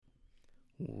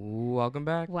Welcome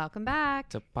back Welcome back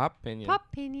to Pop Opinion. Pop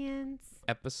Opinions.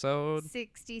 Episode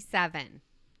 67.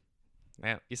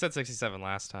 Man, you said 67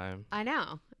 last time. I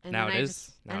know. And Now then it I is.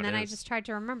 just Now and it then I is. just tried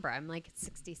to remember. I'm like, it's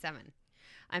 67.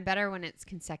 I'm better when it's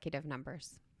consecutive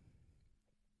numbers.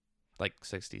 Like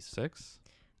 66?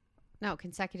 No,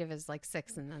 consecutive is like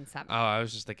 6 and then 7. Oh, I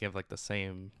was just thinking of like the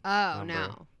same. Oh, number.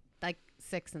 no. Like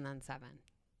 6 and then 7.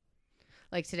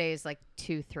 Like today is like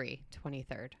 2-3,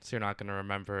 23rd. So you're not going to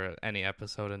remember any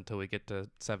episode until we get to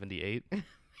 78?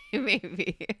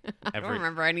 Maybe. I don't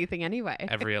remember anything anyway.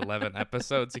 Every 11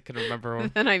 episodes you can remember.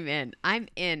 Then I'm in. I'm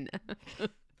in.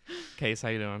 Case, how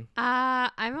you doing?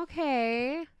 I'm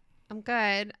okay. I'm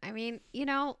good. I mean,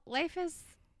 life is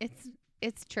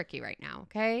it's tricky right now,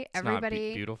 okay? It's Everybody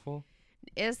not beautiful.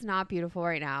 is not beautiful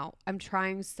right now. I'm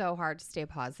trying so hard to stay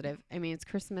positive. I mean, it's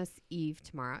Christmas Eve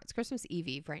tomorrow. It's Christmas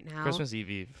Eve right now. Christmas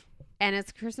Eve. And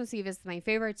it's Christmas Eve is my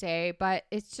favorite day, but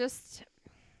it's just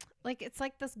like it's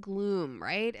like this gloom,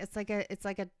 right? It's like a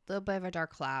little bit of a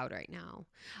dark cloud right now.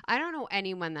 I don't know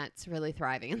anyone that's really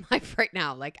thriving in life right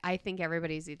now. Like I think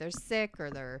everybody's either sick or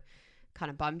they're kind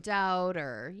of bummed out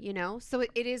or, so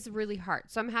it is really hard.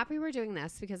 So I'm happy we're doing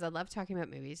this because I love talking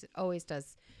about movies. It always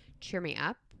does cheer me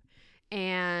up.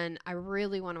 And I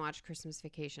really want to watch Christmas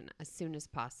Vacation as soon as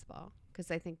possible because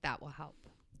I think that will help.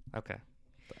 Okay.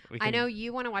 I know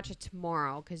you want to watch it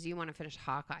tomorrow because you want to finish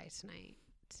Hawkeye tonight.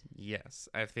 Yes.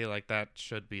 I feel like that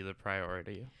should be the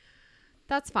priority.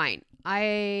 That's fine.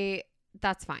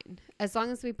 That's fine. As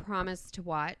long as we promise to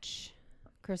watch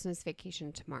Christmas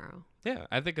Vacation tomorrow. Yeah,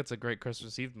 I think it's a great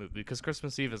Christmas Eve movie because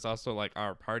Christmas Eve is also like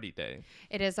our party day.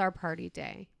 It is our party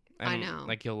day. And I know.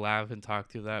 Like you'll laugh and talk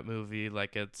through that movie.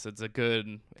 Like it's a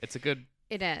good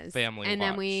It is. family and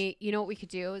watch. then what we could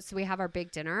do? So we have our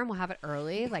big dinner and we'll have it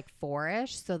early, like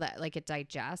 4-ish, so that like it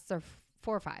digests, or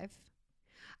 4 or 5.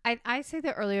 I say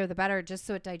the earlier the better, just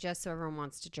so it digests, so everyone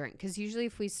wants to drink. Because usually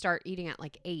if we start eating at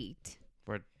like 8,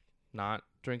 We're not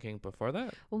drinking before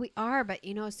that. well, we are, but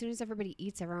as soon as everybody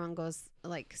eats, everyone goes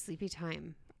like sleepy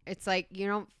time. It's like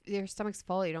your stomach's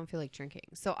full, you don't feel like drinking.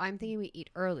 So I'm thinking we eat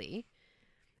early,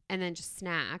 and then just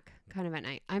snack kind of at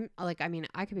night.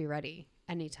 I could be ready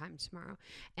anytime tomorrow.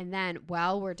 And then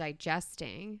while we're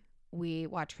digesting, we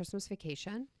watch Christmas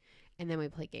Vacation, and then we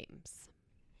play games.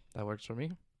 That works for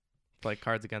me. Play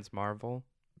Cards Against Marvel.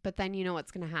 But then you know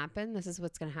what's going to happen? This is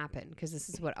what's going to happen because this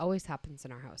is what always happens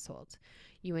in our household.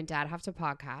 You and Dad have to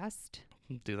podcast.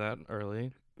 Do that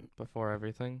early before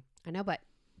everything. I know, but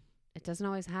it doesn't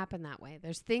always happen that way.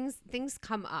 There's things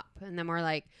come up, and then we're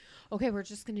like, okay, we're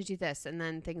just going to do this. And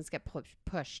then things get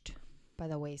pushed by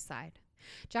the wayside.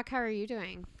 Jack, how are you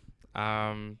doing?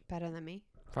 Better than me?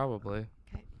 Probably.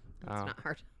 Okay. That's not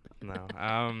hard. No.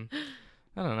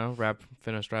 I don't know.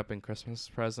 Finished wrapping Christmas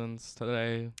presents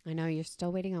today. I know you're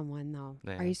still waiting on one, though.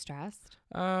 Yeah. Are you stressed?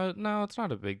 No, it's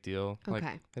not a big deal. Okay.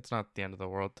 Like, it's not the end of the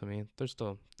world to me. There's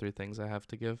still 3 things I have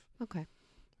to give. Okay.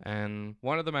 And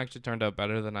one of them actually turned out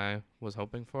better than I was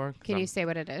hoping for. Can you say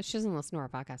what it is? She doesn't listen to our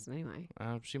podcast anyway.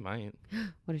 She might.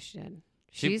 What if she did?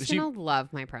 She- She's going to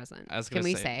love my present. I was Can gonna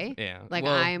we say, say? yeah. Like,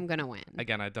 Well, I am going to win.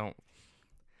 Again, I don't.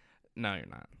 No, you're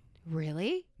not.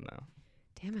 Really? No.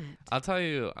 Damn it. I'll tell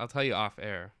you off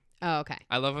air. Oh, okay.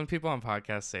 I love when people on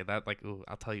podcasts say that. Like, ooh,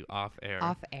 I'll tell you off air.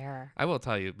 Off air. I will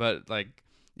tell you, but like,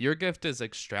 your gift is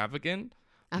extravagant.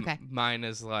 Okay. Mine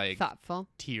is like Thoughtful.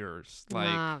 tears. Like,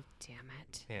 Oh, damn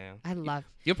it. yeah. I love.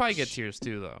 You'll probably get tears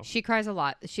too, though. She cries a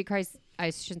lot. She cries.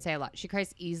 I shouldn't say a lot. She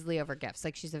cries easily over gifts.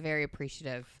 Like she's a very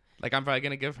appreciative. Like, I'm probably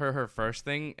gonna give her first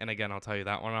thing, and again, I'll tell you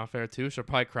that one off air too. She'll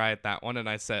probably cry at that one, and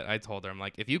I told her, I'm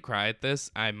like, if you cry at this,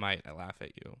 I might laugh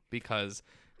at you because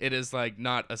it is like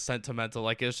not a sentimental.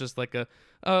 Like, it's just like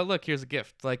oh, look, here's a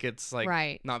gift. Like, it's like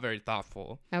Right. not very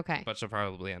thoughtful. Okay. But she'll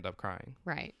probably end up crying.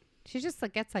 Right. She just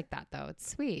like gets like that though. It's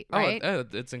sweet, Oh, right?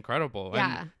 it's incredible.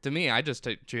 Yeah. And to me, I just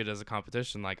treat it as a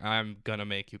competition. Like, I'm gonna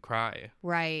make you cry.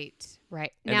 Right.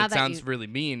 Right. And now it that sounds really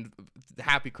mean.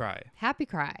 Happy cry happy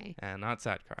cry. and not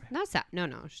sad cry. No sad. No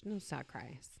sad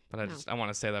cries. But No. I want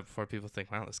to say that before people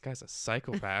think, wow, this guy's a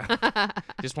psychopath.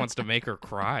 Just wants to make her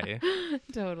cry.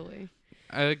 Totally.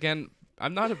 Again,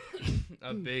 I'm not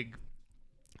a big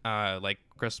like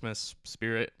Christmas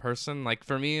spirit person. Like,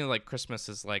 for me, like, Christmas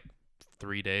is like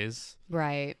 3 days.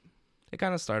 Right. It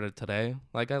kind of started today.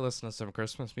 Like, I listen to some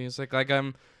Christmas music. Like,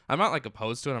 I'm not like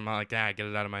opposed to it. I'm not like, get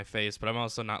it out of my face. But I'm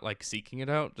also not like seeking it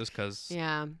out just because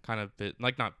Yeah. kind of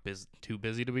not too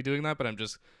busy to be doing that. But I'm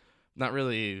just not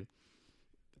really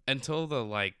until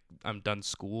I'm done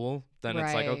school. Then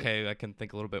it's like, Right. okay, I can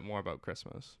think a little bit more about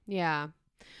Christmas. Yeah.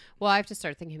 Well, I have to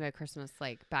start thinking about Christmas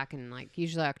like back in like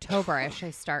usually October-ish.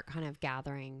 I start kind of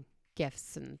gathering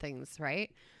gifts and things,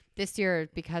 right? this year,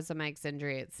 because of Meg's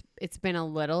injury, it's been a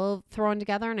little thrown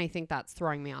together, and I think that's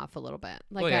throwing me off a little bit.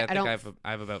 Like, well, yeah, I don't.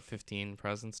 I have about 15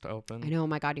 presents to open. I know. Oh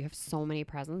my God, you have so many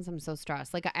presents. I'm so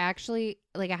stressed. Like, I actually,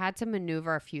 like, I had to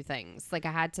maneuver a few things. Like,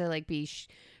 I had to like be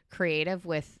creative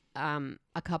with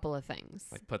a couple of things.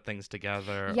 Like put things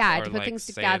together. Yeah, or to put like things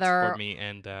say together. It's for me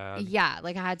and Dad. Yeah,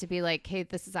 like I had to be like, hey,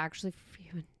 this is actually for you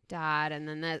and Dad, and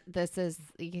then this is,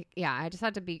 yeah. I just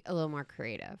had to be a little more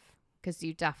creative because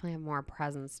you definitely have more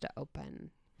presents to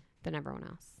open than everyone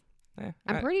else.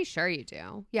 I'm pretty sure you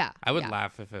do. Yeah. I would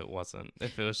laugh if it wasn't.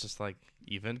 If it was just like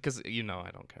even, because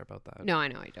I don't care about that. No, I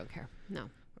know I don't care. No,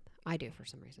 I do for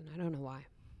some reason. I don't know why.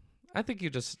 I think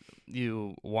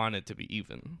you want it to be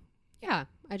even. Yeah,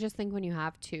 I just think when you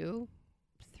have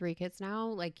 3 kids now,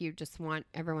 like you just want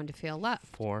everyone to feel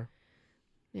loved. 4.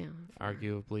 Yeah. 4.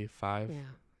 Arguably 5. Yeah.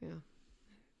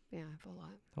 I have a lot.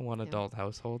 A one adult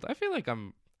household. I feel like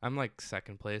I'm like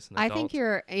second place in I adult. think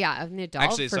you're an adult.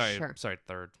 Actually, for sure. sorry,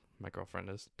 third. My girlfriend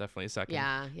is definitely second.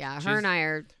 Yeah. Her and I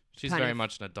are. She's very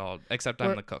much an adult, except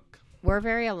I'm the cook. We're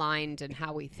very aligned in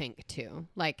how we think too,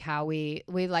 like how we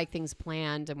like things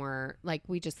planned, and we're like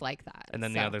we just like that. And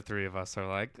then the other 3 of us are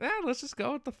like, let's just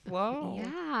go with the flow.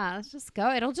 Yeah, let's just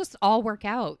go. It'll just all work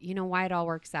out. You know why it all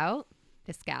works out?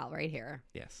 This gal right here.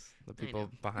 Yes, the people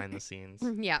behind the scenes.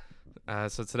 Yeah.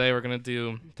 So today we're gonna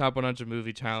do top 100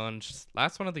 movie challenge,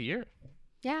 last one of the year.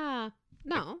 Yeah.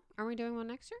 No, are we doing one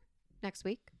next year? Next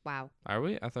week? Wow. Are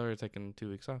we? I thought we were taking 2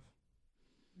 weeks off.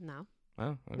 No.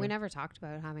 Oh, okay. We never talked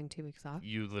about having 2 weeks off.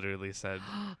 You literally said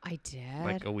I did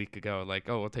like a week ago, like,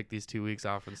 we'll take these 2 weeks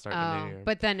off and start the new year.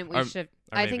 But then we should.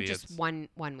 I think maybe just one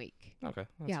week. Okay.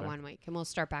 Yeah, fair. 1 week, and we'll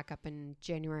start back up in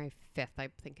January 5th. I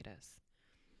think it is.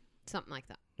 Something like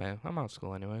that. Yeah, I'm out of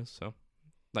school anyways, so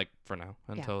like for now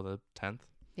until the 10th.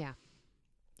 Yeah,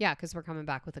 because we're coming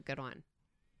back with a good one.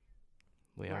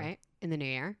 We are. Right? In the new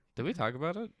year. Did we talk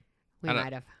about it? We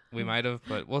might have. We might have,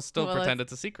 but we'll still Well, pretend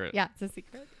it's a secret. Yeah, it's a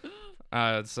secret.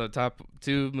 So top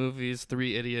 2 movies,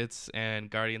 3 Idiots and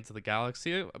Guardians of the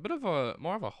Galaxy. A bit of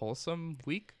more of a wholesome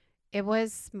week. It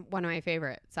was one of my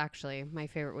favorites, actually. My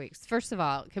favorite weeks. First of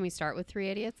all, can we start with 3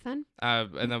 Idiots then?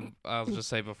 And then I'll just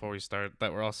say before we start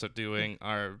that we're also doing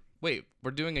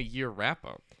we're doing a year wrap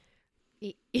up.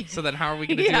 So then how are we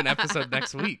going to do an episode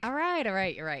next week? All right.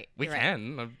 You're right. We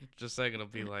can. I'm just saying it'll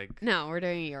be like. No, we're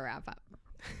doing a year wrap up.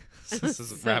 This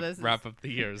is wrap up the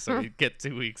year, so we get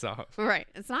 2 weeks off. Right.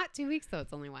 It's not 2 weeks, though.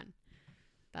 It's only 1.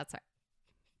 That's right.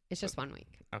 It's just 1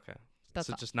 week. Okay. That's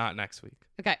so all. just not next week.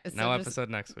 Okay. No episode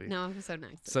next week. No episode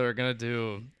next week. So we're going to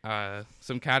do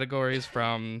some categories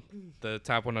from the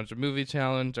Top 100 Movie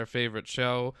Challenge, our favorite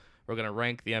show. We're going to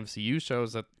rank the MCU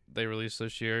shows that they released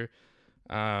this year.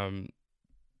 Our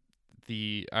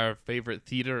favorite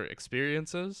theater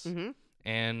experiences. Mm-hmm.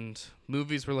 And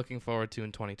movies we're looking forward to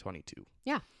in 2022.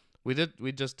 Yeah. We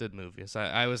just did movies.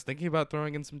 I was thinking about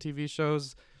throwing in some TV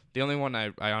shows. The only one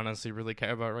I honestly really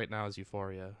care about right now is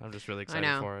Euphoria. I'm just really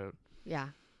excited for it. Yeah,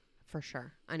 for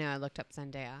sure. I know. I looked up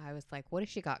Zendaya. I was like, what has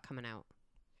she got coming out?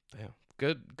 Yeah.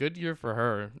 Good year for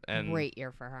her. And great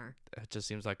year for her. It just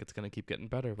seems like it's going to keep getting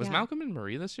better. Was Yeah. Malcolm and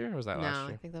Marie this year or was that last No,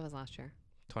 year? I think that was last year.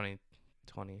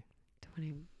 2020.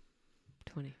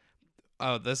 2020.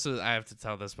 Oh, I have to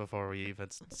tell this before we even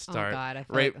start. Oh, God. I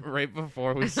Right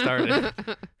before we started,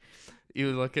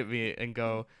 you look at me and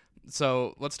go,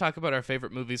 so let's talk about our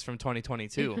favorite movies from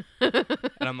 2022. And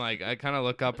I'm like, I kind of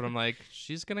look up and I'm like,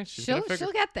 she'll get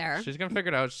there. She's going to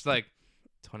figure it out. She's like,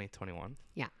 2021.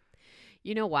 Yeah.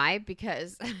 You know why?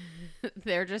 Because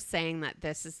they're just saying that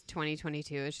this is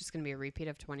 2022. It's just going to be a repeat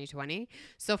of 2020.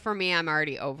 So for me, I'm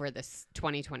already over this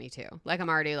 2022. Like I'm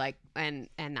already like, and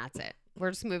that's it.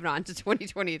 We're just moving on to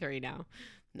 2023 now.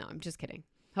 No, I'm just kidding.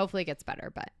 Hopefully it gets better,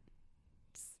 but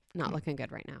it's not looking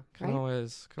good right now. Can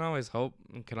always hope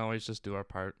and can always just do our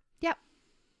part. Yep.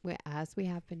 As we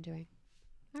have been doing.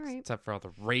 All right. Except for all the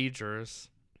ragers.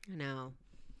 I know.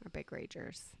 Our big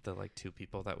ragers. The 2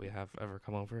 people that we have ever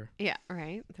come over. Yeah,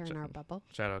 right. They're in our bubble.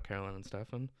 Shout out Carolyn and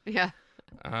Stefan. Yeah.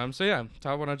 So yeah,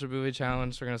 Top 100 Movie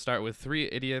Challenge. We're going to start with 3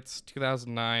 Idiots,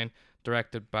 2009,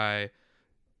 directed by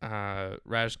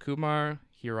Raj Kumar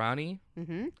Hirani.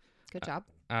 Mm-hmm. Good job.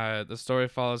 The story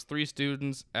follows 3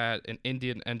 students at an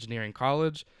Indian engineering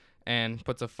college and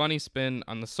puts a funny spin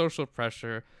on the social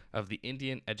pressure of the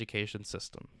Indian education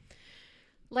system.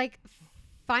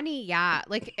 Funny, yeah.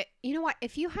 You know what?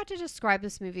 If you had to describe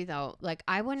this movie, though,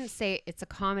 I wouldn't say it's a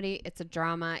comedy. It's a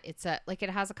drama. It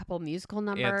has a couple musical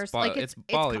numbers. It's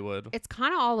Bollywood. It's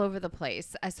kind of all over the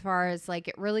place as far as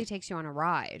it really takes you on a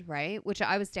ride, right? Which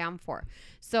I was down for.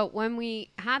 So when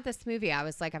we had this movie, I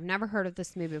was like, I've never heard of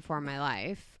this movie before in my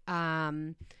life.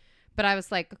 But I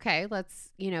was like, okay,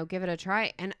 let's, give it a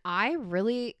try. And I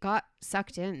really got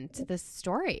sucked into this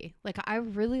story. Like, I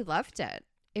really loved it.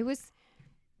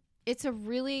 It's a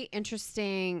really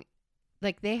interesting,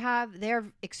 like, they're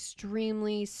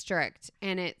extremely strict,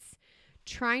 and it's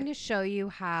trying to show you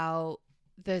how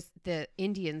the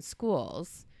Indian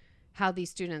schools, how these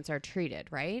students are treated,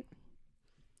 right?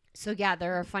 So yeah,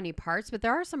 there are funny parts, but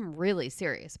there are some really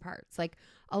serious parts. Like,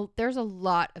 there's a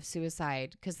lot of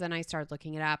suicide, because then I started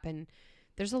looking it up, and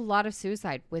there's a lot of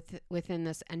suicide within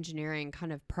this engineering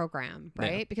kind of program,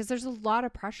 right? Yeah. Because there's a lot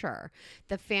of pressure.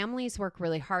 The families work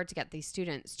really hard to get these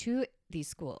students to these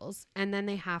schools, and then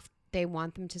they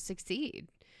want them to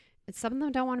succeed. And some of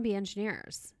them don't want to be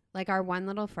engineers. Like our one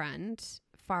little friend,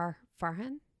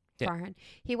 Farhan. Yeah. Farhan.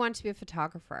 He wanted to be a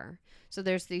photographer. So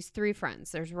there's these three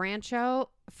friends. There's Rancho,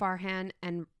 Farhan,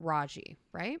 and Raji,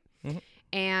 right? Mm-hmm.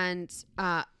 And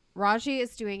Raji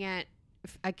is doing it.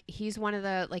 He's one of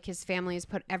the, like, his family has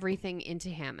put everything into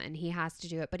him, and he has to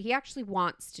do it. But he actually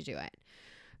wants to do it.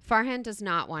 Farhan does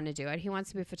not want to do it. He wants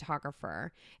to be a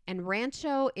photographer. And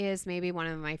Rancho is maybe one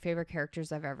of my favorite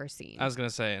characters I've ever seen. I was going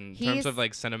to say, in terms of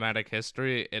like cinematic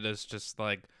history, it is just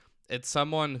like, it's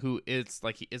someone who is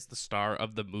like, he is the star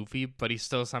of the movie, but he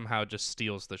still somehow just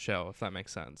steals the show, if that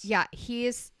makes sense. Yeah,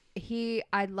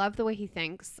 I love the way he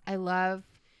thinks.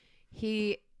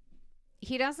 He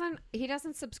doesn't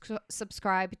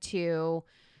subscribe to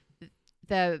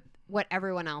what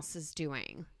everyone else is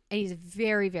doing. And he's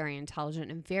very, very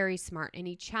intelligent and very smart. And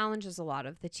he challenges a lot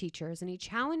of the teachers, and he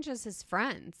challenges his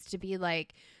friends to be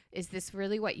like, is this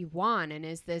really what you want? And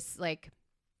is this like,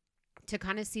 to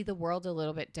kind of see the world a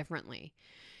little bit differently.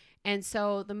 And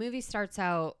so the movie starts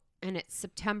out, and it's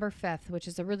September 5th, which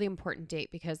is a really important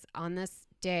date, because on this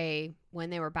day when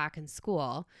they were back in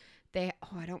school, I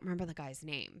don't remember the guy's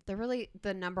name.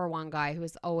 The number one guy who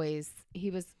was always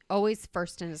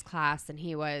first in his class, and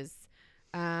he was,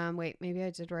 wait, maybe I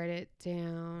did write it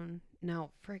down. No,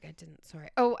 frig, I didn't. Sorry.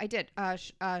 Oh, I did.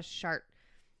 Charter?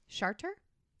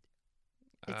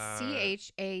 It's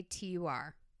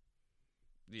Chatur.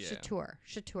 Yeah.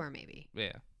 Chatur, maybe.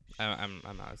 Yeah. I'm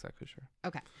not exactly sure.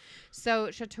 Okay. So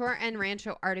Chatur and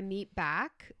Rancho are to meet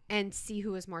back and see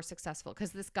who is more successful.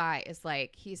 Because this guy is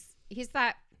like, he's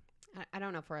that, I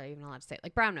don't know if we're even allowed to say it,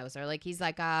 like brown noser. Like, he's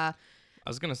like I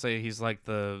was going to say he's like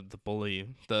the bully,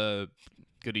 the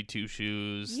goody two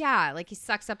shoes. Yeah, like he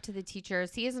sucks up to the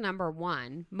teachers. He is number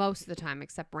one most of the time,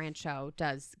 except Rancho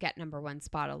does get number one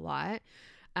spot a lot.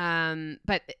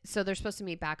 But so they're supposed to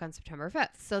meet back on September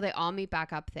 5th. So they all meet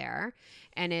back up there,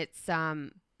 and it's,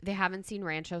 they haven't seen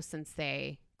Rancho since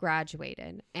they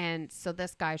graduated. And so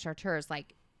this guy, Chartur, is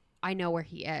like, I know where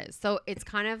he is. So it's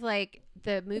kind of like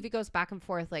the movie goes back and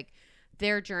forth, like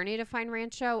their journey to find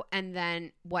Rancho and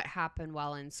then what happened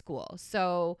while in school.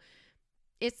 So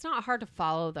it's not hard to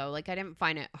follow, though. Like, I didn't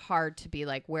find it hard to be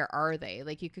like, where are they?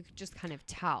 Like, you could just kind of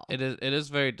tell. It is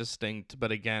very distinct,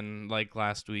 but again, like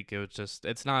last week,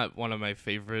 it's not one of my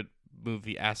favorite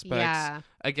movie aspects. Yeah.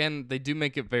 Again, they do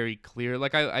make it very clear.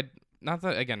 Like, I not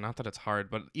that it's hard,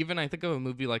 but even I think of a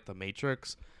movie like The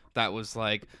Matrix that was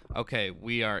like, okay,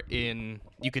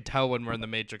 you could tell when we're in the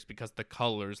Matrix because the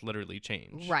colors literally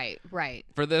change. Right.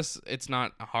 For this, it's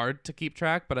not hard to keep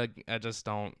track, but I just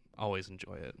don't always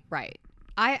enjoy it. Right.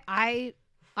 I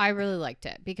really liked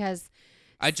it because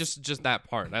I just that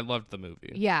part. I loved the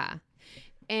movie. Yeah.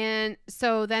 And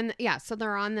so then, so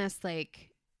they're on this, like,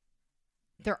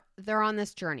 they're on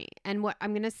this journey. And what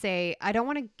I'm going to say, I don't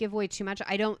want to give away too much.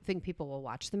 I don't think people will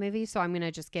watch the movie, so I'm going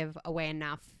to just give away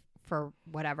enough for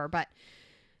whatever. But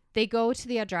they go to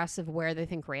the address of where they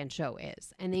think Rancho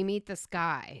is, and they meet this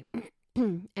guy.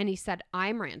 And he said,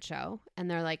 I'm Rancho. And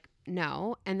they're like,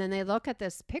 no. And then they look at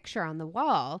this picture on the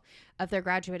wall of their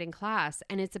graduating class,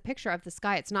 and it's a picture of this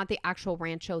guy. It's not the actual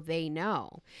Rancho they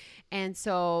know. And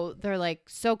so they're like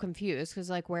so confused because,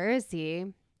 like, where is he?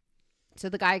 So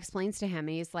the guy explains to him,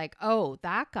 and he's like, oh,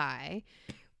 that guy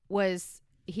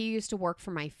he used to work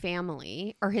for my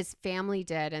family, or his family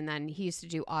did. And then he used to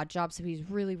do odd jobs. So he's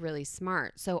really, really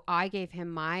smart. So I gave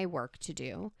him my work to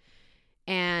do.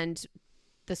 And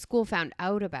the school found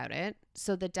out about it.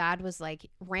 So the dad was like,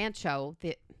 Rancho,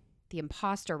 the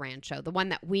imposter Rancho, the one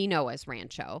that we know as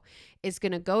Rancho, is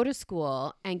going to go to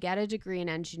school and get a degree in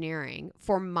engineering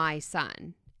for my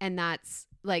son. And that's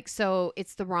like, so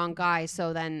it's the wrong guy.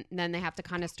 So then they have to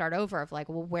kind of start over of like,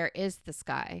 well, where is this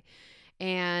guy?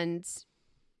 And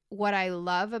what I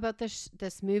love about this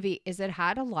movie is it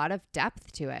had a lot of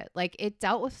depth to it. Like, it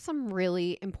dealt with some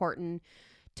really important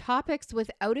topics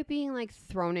without it being like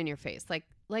thrown in your face,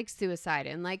 like suicide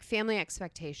and like family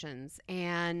expectations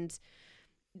and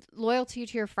loyalty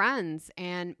to your friends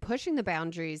and pushing the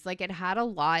boundaries. Like it had a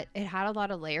lot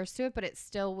of layers to it, but it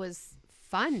still was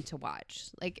fun to watch.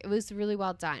 Like it was really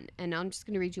well done. And I'm just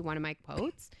going to read you one of my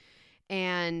quotes.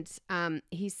 And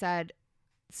he said,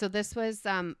 so this was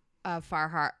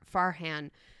Farhan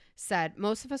said,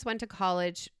 most of us went to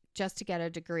college just to get a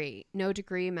degree. No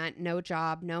degree meant no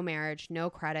job, no marriage, no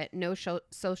credit, no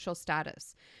social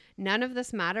status. None of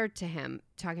this mattered to him,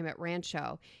 talking about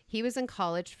Rancho. He was in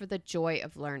college for the joy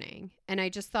of learning. And I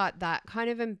just thought that kind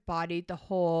of embodied the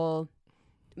whole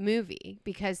movie,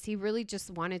 because he really just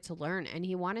wanted to learn, and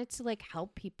he wanted to like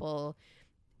help people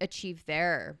achieve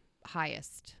their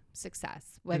highest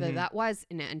success, whether that was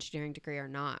in an engineering degree or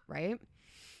not, right?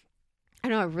 I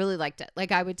know, I really liked it.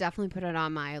 Like I would definitely put it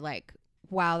on my like,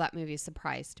 wow, that movie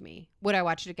surprised me. Would I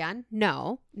watch it again?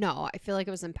 No. I feel like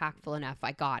it was impactful enough.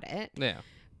 I got it. Yeah.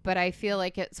 But I feel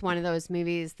like it's one of those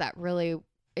movies that really,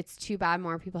 it's too bad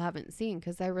more people haven't seen,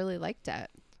 because I really liked it.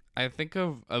 I think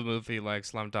of a movie like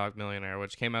Slumdog Millionaire,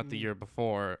 which came out the year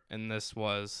before, and that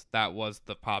was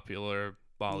the popular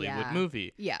Bollywood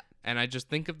movie. Yeah. And I just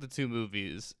think of the two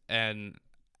movies, and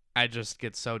I just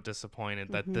get so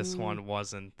disappointed that this one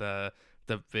wasn't the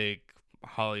big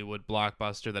Hollywood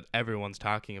blockbuster that everyone's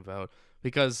talking about,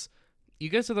 because you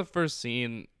get to the first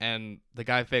scene and the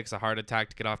guy fakes a heart attack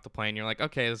to get off the plane. You're like,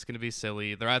 okay, this is going to be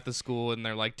silly. They're at the school and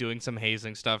they're like doing some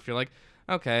hazing stuff. You're like,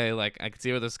 okay, like I can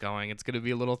see where this is going. It's going to be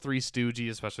a little Three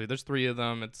Stoogie, especially there's three of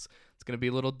them. It's going to be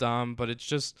a little dumb, but it's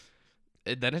just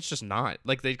not.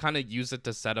 Like they kind of use it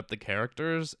to set up the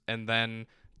characters, and then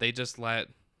they just let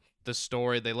the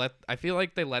story, I feel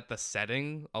like they let the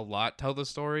setting a lot tell the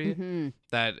story,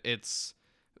 that it's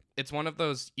one of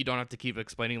those, you don't have to keep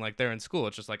explaining like they're in school.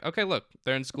 It's just like, okay, look,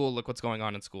 they're in school. Look what's going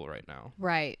on in school right now.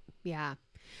 Right. Yeah.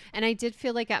 And I did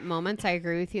feel like at moments, I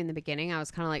agree with you in the beginning, I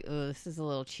was kind of like, oh, this is a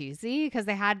little cheesy, because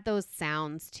they had those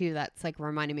sounds too that's like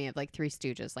reminding me of like Three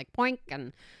Stooges, like poink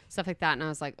and stuff like that. And I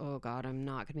was like, oh God, I'm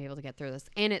not going to be able to get through this.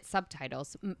 And it's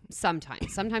subtitles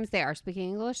sometimes. Sometimes they are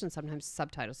speaking English and sometimes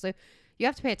subtitles. So you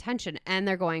have to pay attention, and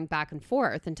they're going back and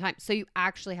forth in time. So you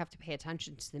actually have to pay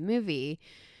attention to the movie,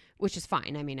 which is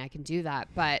fine. I mean, I can do that.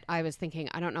 But I was thinking,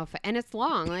 I don't know if, and it's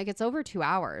long, like it's over 2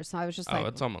 hours. So I was just like,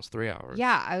 it's almost 3 hours.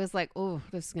 Yeah. I was like, oh,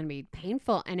 this is going to be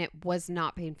painful. And it was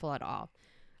not painful at all.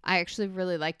 I actually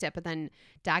really liked it. But then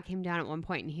Dad came down at one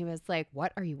point and he was like,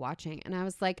 what are you watching? And I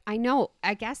was like, I know.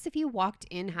 I guess if you walked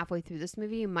in halfway through this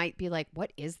movie, you might be like,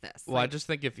 what is this? Well, I just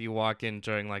think if you walk in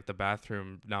during like the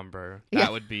bathroom number,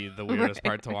 that would be the weirdest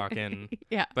part to walk in.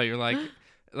 Yeah. But you're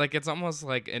like it's almost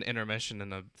like an intermission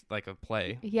in a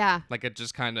play. Yeah. Like it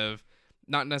just kind of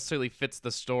not necessarily fits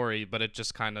the story, but it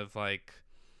just kind of like,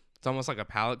 it's almost like a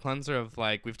palate cleanser of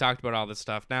like, we've talked about all this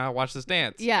stuff. Now watch this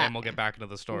dance. Yeah. And we'll get back into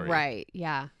the story. Right.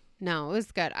 Yeah. No, it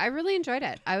was good. I really enjoyed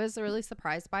it. I was really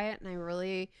surprised by it, and I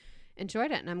really enjoyed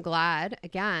it. And I'm glad,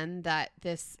 again, that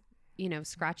this,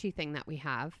 scratchy thing that we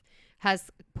have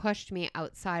has pushed me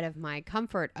outside of my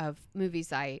comfort of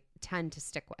movies I tend to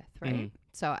stick with. Right.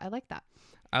 So I like that.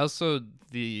 I also,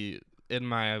 in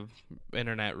my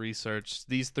internet research,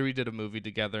 these three did a movie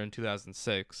together in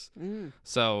 2006.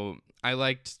 So I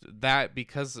liked that,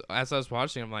 because as I was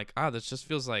watching, I'm like, this just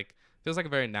feels like a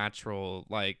very natural,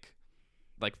 like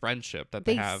friendship that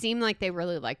they have. They seem like they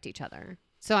really liked each other.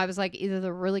 So I was like, either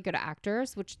they're really good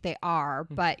actors, which they are,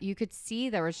 but you could see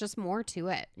there was just more to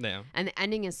it. Yeah. And the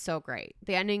ending is so great.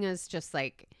 The ending is just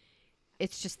like,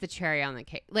 it's just the cherry on the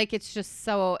cake. Like, it's just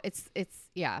so,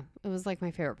 yeah, it was like my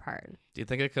favorite part. Do you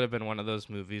think it could have been one of those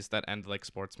movies that end like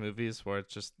sports movies, where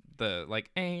it's just the like,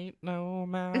 ain't no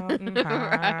mountain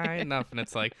high enough, and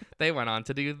it's like they went on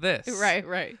to do this,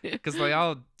 right, because they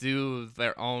all do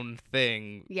their own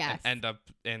thing, yes, and end up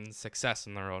in success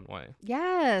in their own way.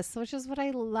 Yes, which is what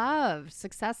I love.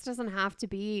 Success doesn't have to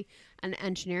be an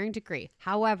engineering degree.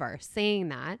 However, saying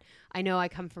that, I know I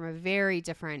come from a very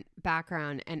different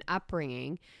background and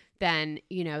upbringing than,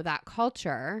 that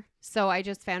culture. So I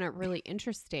just found it really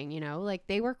interesting, like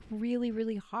they work really,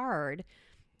 really hard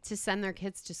to send their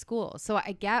kids to school. So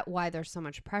I get why there's so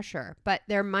much pressure, but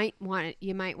you might want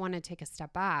to take a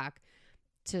step back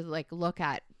to like look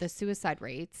at the suicide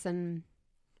rates, and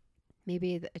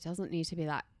maybe it doesn't need to be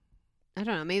that. I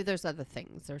don't know. Maybe there's other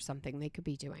things or something they could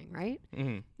be doing, right?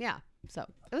 Yeah. So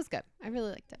it was good. I really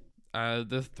liked it.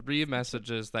 The three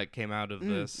messages that came out of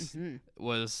this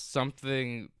was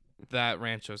something that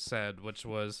Rancho said, which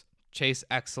was chase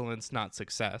excellence, not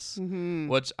success,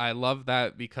 which I love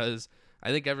that, because I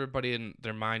think everybody in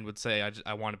their mind would say,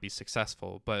 I want to be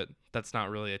successful, but that's not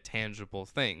really a tangible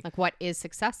thing. Like, what is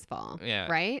successful? Yeah.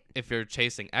 Right? If you're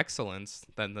chasing excellence,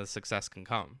 then the success can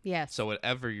come. Yes. So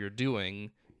whatever you're doing,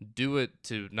 do it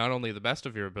to not only the best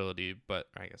of your ability, but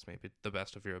I guess maybe the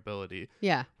best of your ability,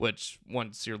 Yeah. which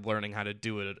once you're learning how to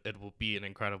do it, it will be an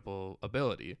incredible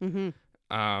ability.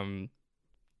 Mm-hmm.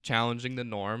 Challenging the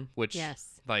norm, which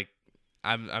Yes. like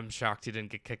I'm shocked he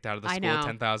didn't get kicked out of the I school know.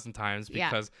 10,000 times Yeah.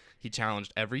 because he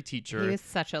challenged every teacher. He was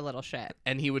such a little shit.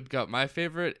 And he would go. My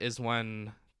favorite is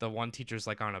when the one teacher's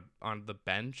like on the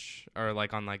bench or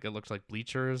like on like it looks like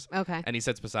bleachers, Okay. and he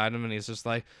sits beside him and he's just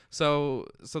like, so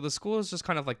the school is just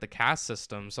kind of like the caste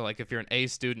system. So like if you're an A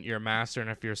student, you're a master,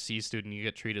 and if you're a C student, you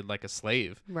get treated like a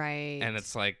slave. Right. And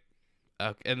it's like,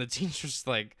 and the teacher's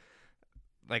like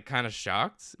kind of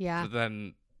shocked. Yeah. But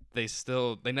then they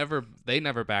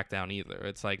never back down either.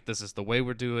 It's like, this is the way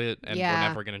we're doing it, and Yeah. we're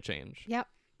never gonna change. Yep.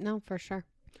 No, for sure.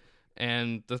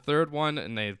 And the third one,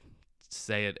 and they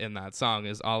say it in that song,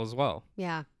 is all is well.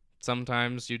 Yeah.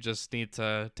 Sometimes you just need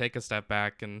to take a step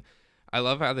back, and I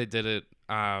love how they did it.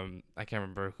 I can't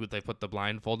remember who they put the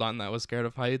blindfold on that was scared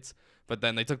of heights, but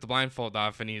then they took the blindfold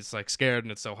off and he's like scared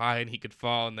and it's so high and he could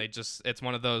fall, and it's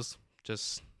one of those,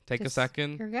 just take a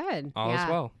second, You're good. all yeah. is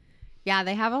well. Yeah,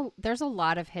 there's a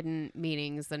lot of hidden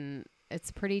meanings, and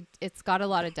it's got a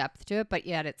lot of depth to it, but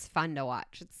yet it's fun to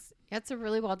watch. It's a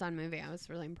really well done movie. I was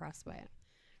really impressed by it,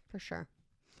 for sure.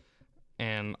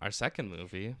 And our second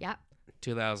movie, Yeah.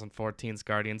 2014's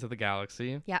Guardians of the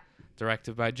Galaxy, Yeah.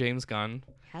 directed by James Gunn,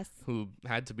 Yes. who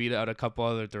had to beat out a couple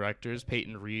other directors,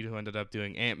 Peyton Reed, who ended up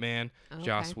doing Ant-Man, Okay.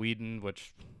 Joss Whedon,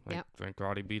 which Yep. thank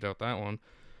God he beat out that one.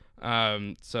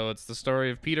 So it's the story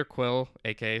of Peter Quill,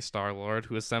 aka Star-Lord,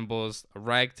 who assembles a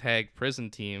ragtag prison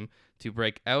team to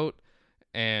break out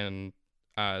and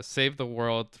save the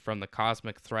world from the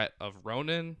cosmic threat of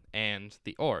Ronan and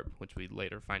the Orb, which we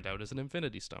later find out is an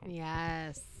Infinity Stone.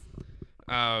 Yes.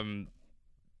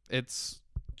 It's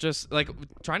just like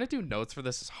trying to do notes for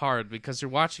this is hard because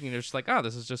you're watching and you're just like, oh,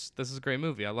 this is a great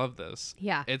movie. I love this.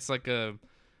 Yeah. It's like a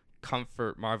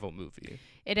comfort Marvel movie.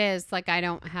 It is. Like, I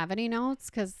don't have any notes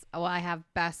because, well, I have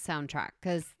best soundtrack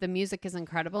because the music is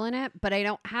incredible in it, but I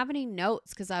don't have any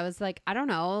notes because I was like, I don't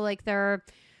know, like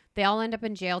they all end up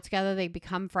in jail together. They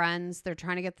become friends. They're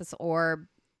trying to get this orb.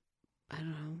 I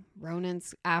don't know.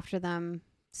 Ronan's after them.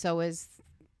 So is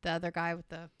the other guy with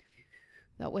the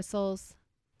whistles.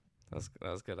 That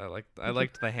was good. I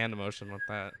liked the hand motion with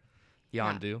that.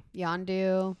 Yondu.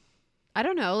 Yondu. I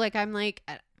don't know. Like, I'm like,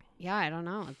 yeah, I don't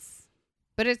know.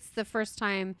 But it's the first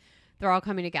time they're all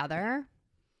coming together.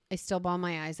 I still bawl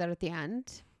my eyes out at the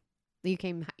end. You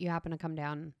happen to come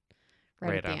down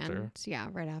right at the after. end. Yeah,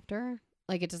 right after.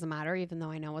 Like, it doesn't matter, even though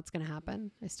I know what's going to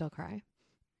happen. I still cry.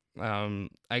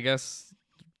 I guess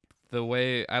the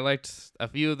way I liked a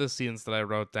few of the scenes that I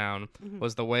wrote down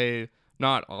was the way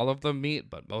not all of them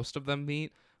meet, but most of them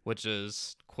meet, which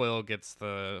is Quill gets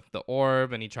the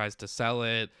orb and he tries to sell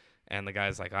it, and the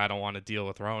guy's like, I don't want to deal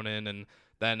with Ronan, and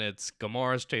then it's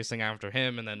Gamora's chasing after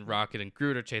him, and then Rocket and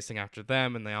Groot are chasing after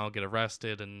them, and they all get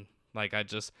arrested, and like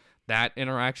that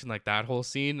interaction, like that whole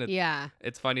scene,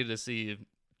 it's funny to see.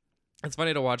 It's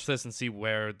funny to watch this and see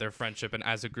where their friendship and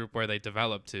as a group where they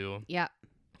develop to. Yeah.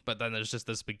 But then there's just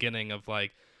this beginning of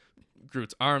like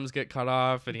Groot's arms get cut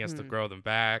off and he has to grow them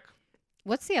back.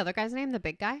 What's the other guy's name? The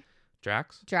big guy?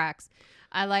 Drax.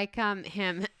 I like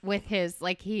him with his,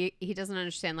 like, he doesn't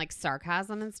understand like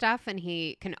sarcasm and stuff, and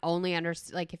he can only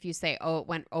understand, like, if you say, oh, it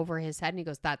went over his head, and he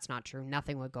goes, that's not true.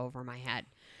 Nothing would go over my head.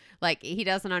 Like, he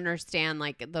doesn't understand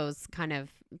like those kind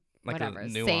of like whatever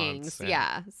nuance, sayings.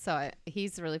 Yeah. So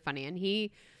he's really funny, and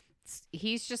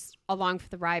he's just along for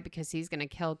the ride because he's gonna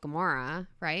kill Gamora,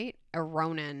 right? Or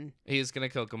Ronan. He's gonna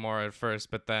kill Gamora at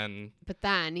first, but then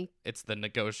it's the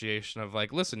negotiation of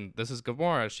like, listen, this is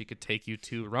Gamora. She could take you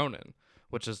to Ronan,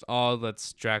 which is all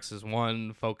that's Drax's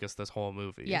one focus this whole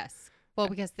movie. Yes. Well,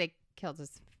 because they killed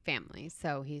his family,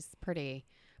 so he's pretty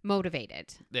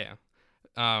motivated. Yeah.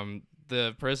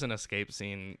 The prison escape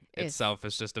scene itself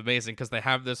is just amazing because they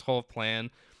have this whole plan,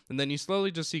 and then you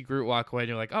slowly just see Groot walk away and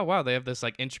you're like, oh wow, they have this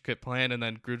like intricate plan, and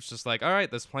then Groot's just like, all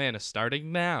right, this plan is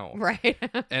starting now. Right.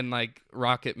 And like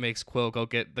Rocket makes Quill go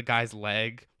get the guy's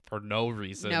leg for no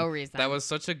reason. That was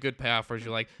such a good payoff where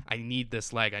you're like, I need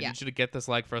this leg. I need you to get this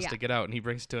leg for us to get out. And he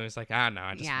brings it to him. He's like, no,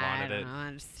 I just wanted it.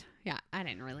 I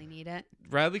didn't really need it.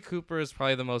 Bradley Cooper is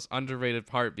probably the most underrated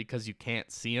part because you can't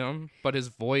see him, but his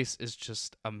voice is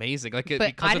just amazing. Like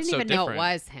because I it's didn't so even different. know it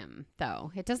was him,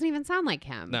 though. It doesn't even sound like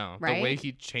him. No, right? The way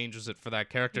he changes it for that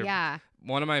character. Yeah.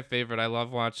 One of my favorite, I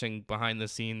love watching behind the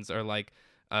scenes or like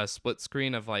a split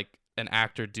screen of like an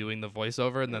actor doing the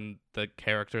voiceover and then the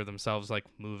character themselves like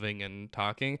moving and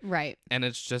talking. Right. And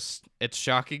it's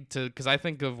shocking because I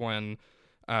think of when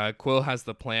Quill has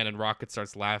the plan and Rocket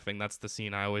starts laughing. That's the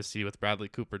scene I always see with Bradley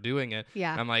Cooper doing it.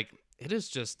 Yeah. I'm like, it is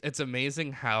just, it's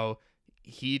amazing how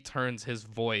he turns his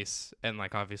voice and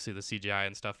like obviously the CGI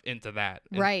and stuff into that.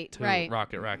 Right, to right.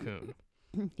 Rocket Raccoon.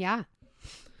 Yeah.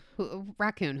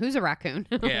 Raccoon. Who's a raccoon?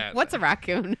 Yeah. What's a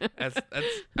raccoon?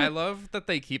 I love that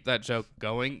they keep that joke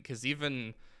going, because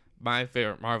even my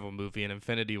favorite Marvel movie, in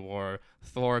Infinity War,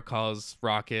 Thor calls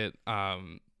Rocket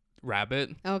rabbit.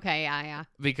 Okay, yeah.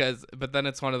 But then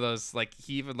it's one of those, like,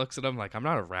 he even looks at him like, I'm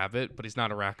not a rabbit, but he's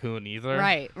not a raccoon either.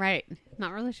 Right.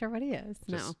 Not really sure what he is.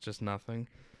 Just nothing.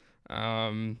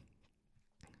 Yeah,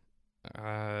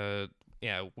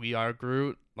 We Are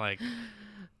Groot. Like,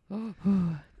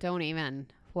 don't even.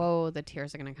 Whoa, the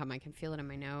tears are gonna come. I can feel it in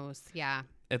my nose. Yeah.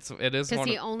 it is Because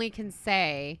he only can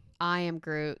say, I am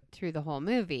Groot through the whole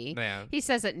movie. Yeah. He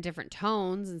says it in different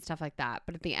tones and stuff like that.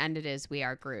 But at the end, it is, we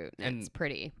are Groot. And it's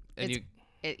pretty.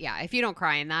 Yeah, if you don't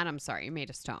cry in that, I'm sorry. You made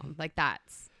a stone. Like,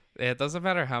 that's. It doesn't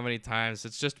matter how many times.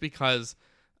 It's just because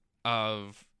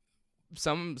of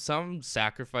some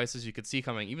sacrifices you could see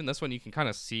coming. Even this one you can kind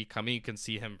of see coming. You can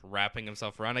see him wrapping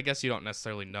himself around. I guess you don't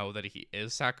necessarily know that he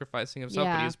is sacrificing himself,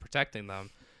 but he's protecting them.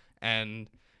 And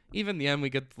even in the end, we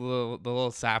get the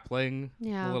little sapling, the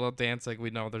little dance. Like, we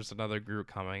know there's another Groot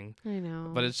coming. I know.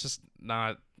 But it's just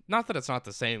not that it's not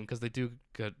the same, because they do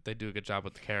a good job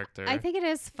with the character. I think it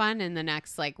is fun in the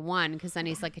next one, because then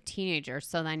he's like a teenager.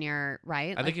 So then you're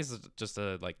right. I think he's just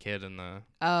a kid in the.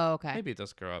 Oh, okay. Maybe he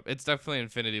does grow up. It's definitely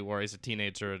Infinity War. He's a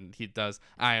teenager and he does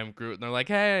I am Groot, and they're like,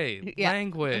 hey,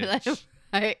 language.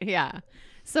 Yeah.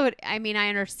 So I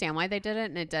understand why they did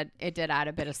it, and it did add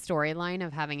a bit of storyline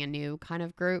of having a new kind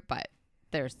of Groot, but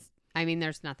there's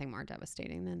nothing more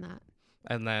devastating than that.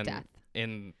 And then death.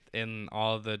 In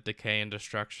all the decay and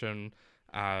destruction,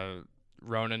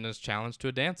 Ronan is challenged to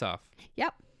a dance-off.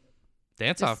 Yep.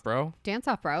 Dance off, bro.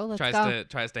 Let's go.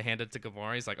 Tries to hand it to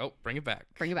Gamora. He's like, oh, bring it back.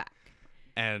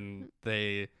 And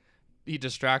he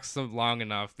distracts them long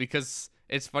enough, because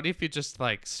it's funny if you just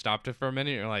like stopped it for a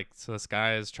minute. You're like, so this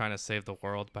guy is trying to save the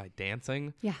world by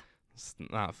dancing. Yeah. It's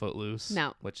not Footloose.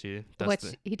 No. Which he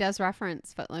does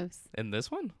reference Footloose. In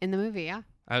this one? In the movie, yeah.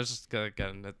 I was just gonna get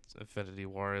into Infinity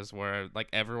War is where like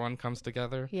everyone comes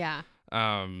together. Yeah.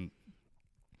 And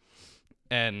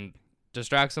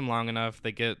distracts them long enough.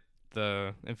 They get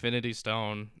the Infinity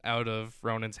Stone out of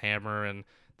Ronan's hammer and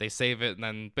they save it. And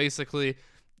then basically,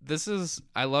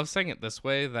 I love saying it this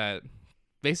way, that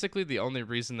basically the only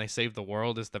reason they save the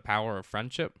world is the power of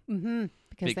friendship. Mm-hmm.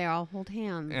 Because they all hold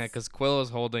hands. Yeah, because Quill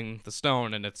is holding the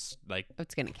stone and it's like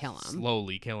it's gonna kill him.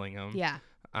 Slowly killing him. Yeah.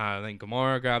 Then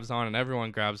Gamora grabs on and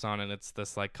everyone grabs on, and it's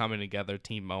this like coming together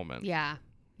team moment. Yeah.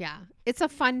 It's a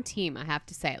fun team, I have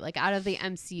to say. Like, out of the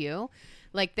MCU,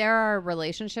 like, there are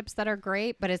relationships that are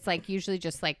great, but it's like usually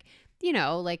just like,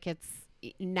 like it's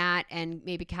Nat and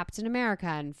maybe Captain America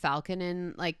and Falcon,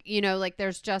 and like, like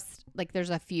there's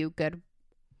a few good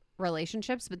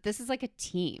relationships, but this is like a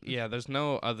team. Yeah, there's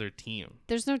no other team.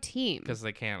 There's no team. Because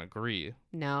they can't agree.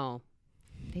 No.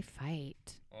 They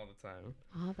fight. All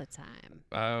the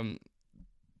time.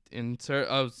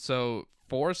 So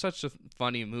for such a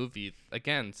funny movie,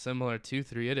 again, similar to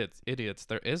Three Idiots,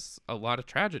 there is a lot of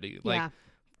tragedy. Like,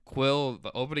 Quill,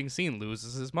 the opening scene,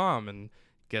 loses his mom and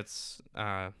gets,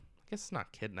 I guess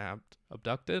not kidnapped,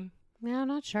 abducted. No,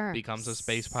 not sure. Becomes a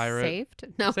space pirate. Saved?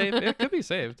 No. It could be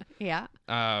saved. Yeah.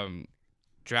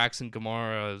 Drax and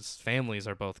Gamora's families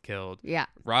are both killed. Yeah.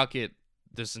 Rocket,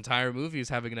 this entire movie is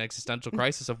having an existential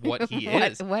crisis of what he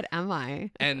is. What am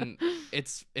I? And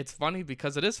it's funny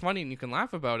because it is funny and you can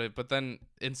laugh about it, but then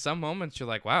in some moments you're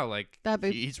like, wow, like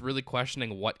he's really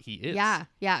questioning what he is. Yeah,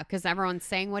 because everyone's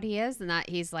saying what he is, and that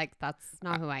he's like, that's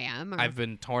not who I am. I've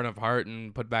been torn apart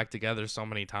and put back together so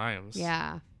many times.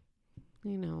 Yeah,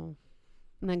 And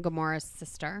then Gamora's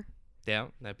sister. Yeah,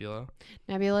 Nebula.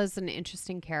 Nebula's an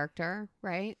interesting character,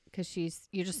 right? Because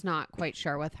you're just not quite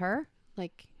sure with her.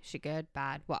 Like, is she good,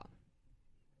 bad? Well,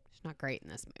 she's not great in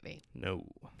this movie. No.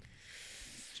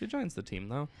 She joins the team,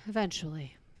 though.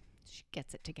 Eventually. She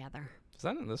gets it together. Is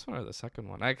that in this one or the second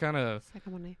one? Second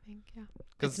one, I think, yeah.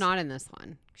 It's not in this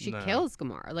one. She kills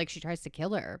Gamora. Like, she tries to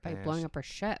kill her by blowing up her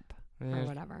ship or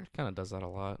whatever. She kind of does that a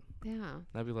lot. Yeah.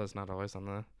 Nebula's not always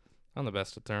on the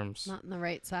best of terms. Not on the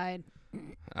right side.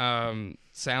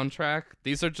 Soundtrack.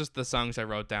 These are just the songs I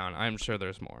wrote down. I'm sure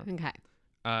there's more. Okay.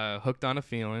 Hooked on a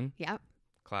Feeling. Yep.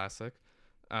 Classic.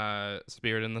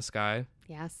 Spirit in the Sky.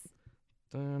 Yes.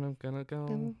 Then I'm gonna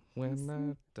go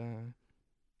when I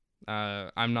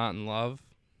die. I'm Not in Love.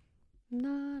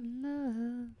 Not in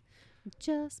love,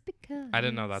 just because. I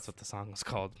didn't know that's what the song was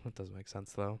called. It does make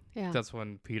sense though. Yeah. That's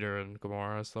when Peter and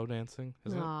Gamora are slow dancing,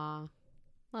 isn't it?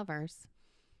 Lovers.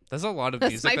 There's a lot of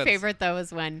That's music. my favorite though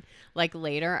is when like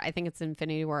later, I think it's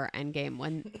Infinity War or Endgame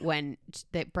when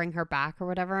they bring her back or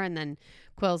whatever, and then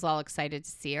Quill's all excited to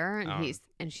see her,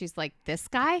 and she's like, "This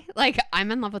guy? Like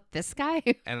I'm in love with this guy?"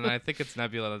 And I think it's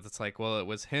Nebula that's like, well, it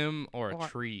was him or a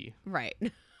tree. Right.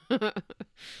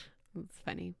 That's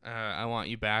funny. I Want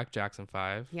You Back, Jackson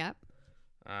 5. Yep.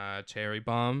 Cherry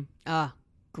Bomb.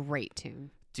 Great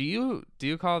tune. Do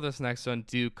you call this next one?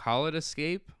 Do you call it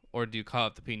Escape or do you call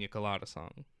it the Pina Colada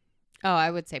song? Oh,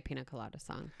 I would say Pina Colada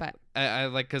song, but I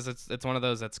like because it's one of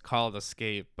those that's called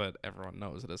Escape, but everyone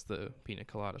knows it as the Pina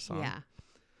Colada song. Yeah.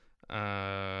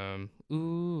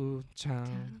 Ooh, child,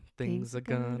 things are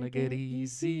gonna get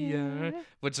easier,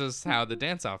 which is how the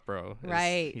Dance Off Bro is.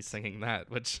 Right. He's singing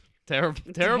that, which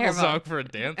terrible song for a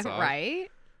dance off. Right.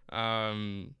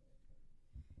 Oh,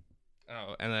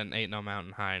 and then Ain't No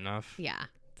Mountain High Enough. Yeah,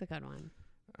 it's a good one.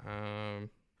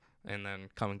 And then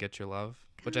Come and Get Your Love,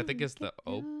 which I think is the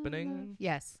opening.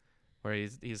 Yes. Where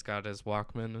he's got his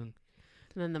Walkman and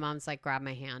then the mom's like, grab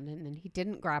my hand, and then he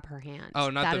didn't grab her hand. Oh,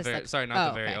 not that the very like, sorry, not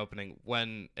the very opening.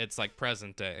 When it's like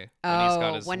present day.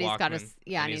 When he's got his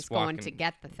and he's going to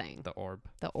get the thing. The orb.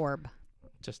 The orb.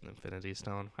 Just an infinity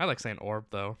stone. I like saying orb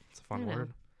though. It's a fun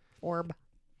word. Orb.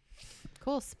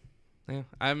 Cool. Yeah.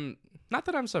 I'm not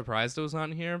that I'm surprised it was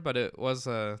on here, but it was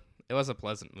a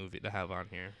pleasant movie to have on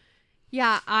here.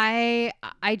 Yeah, I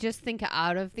just think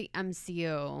out of the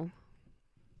MCU,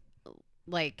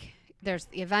 like there's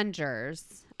the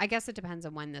Avengers. I guess it depends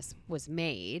on when this was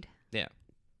made. Yeah.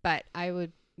 But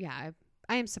I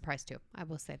am surprised too. I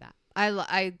will say that.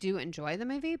 I do enjoy the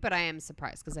movie, but I am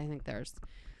surprised because I think there's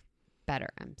better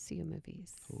MCU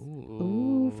movies.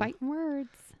 Ooh, fighting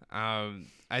words.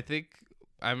 I think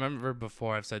I remember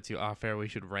before I've said to you off air we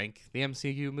should rank the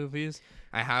MCU movies.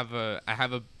 I have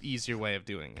a easier way of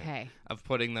doing it. Okay. Of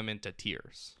putting them into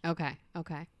tiers. Okay.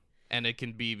 And it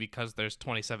can be because there's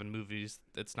 27 movies,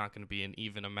 it's not going to be an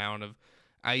even amount of.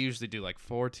 I usually do like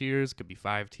 4 tiers, could be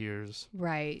 5 tiers.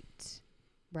 Right.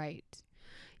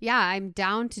 Yeah, I'm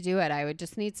down to do it. I would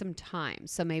just need some time.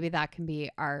 So maybe that can be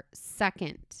our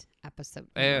second episode.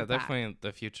 Yeah, definitely in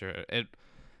the future. It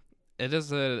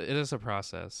is a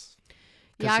process.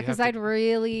 Yeah, because I'd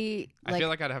really I feel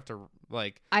like I'd have to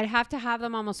I'd have to have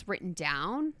them almost written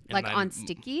down, like on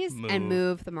stickies, and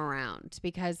move them around.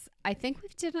 Because I think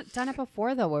we've done it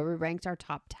before though, where we ranked our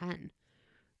top 10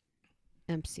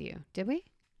 MCU. Did we?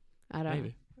 I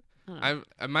don't know.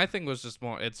 My thing was just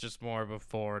more. It's just more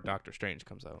before Doctor Strange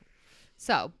comes out.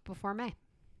 So before May.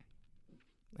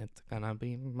 It's gonna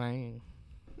be my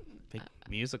big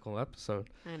musical episode.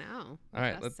 I know. All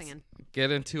right, let's get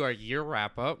into our year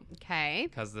wrap up. Okay.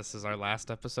 Because this is our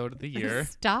last episode of the year.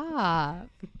 Stop.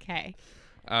 Okay.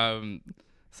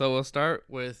 So we'll start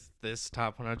with this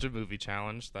top 100 movie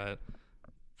challenge that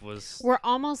was. We're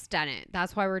almost done it.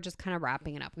 That's why we're just kind of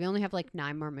wrapping it up. We only have like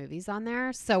 9 more movies on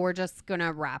there, so we're just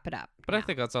gonna wrap it up. But now. I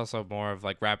think that's also more of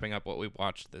like wrapping up what we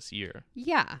watched this year.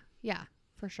 Yeah.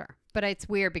 For sure. But it's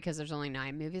weird because there's only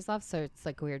 9 movies left, so it's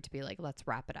like weird to be like, let's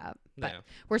wrap it up. But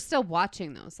we're still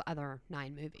watching those other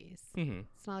 9 movies. Mm-hmm.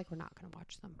 It's not like we're not going to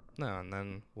watch them. No, and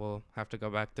then we'll have to go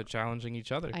back to challenging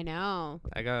each other. I know.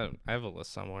 I have a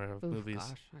list somewhere of movies.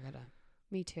 Gosh,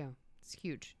 me too. It's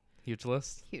huge. Huge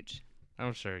list? Huge.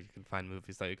 I'm sure you can find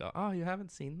movies that you go, oh, you haven't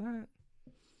seen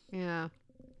that?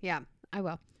 Yeah, I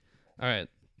will. All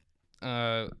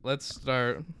right. Let's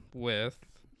start with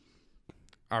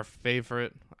our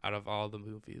favorite out of all the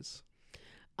movies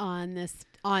on this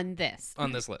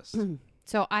list.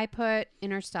 So I put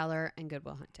Interstellar and Good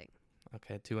Will Hunting.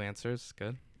 Okay, 2 answers.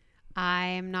 Good. I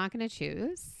am not going to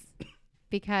choose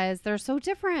because they're so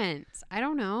different. I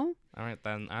don't know. All right,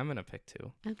 then I'm going to pick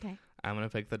 2. Okay. I'm going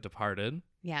to pick The Departed.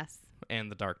 Yes. And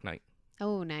The Dark Knight.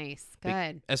 Oh, nice.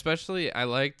 Good. Especially,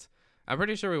 I'm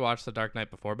pretty sure we watched The Dark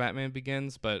Knight before Batman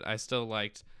Begins, but I still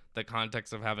liked the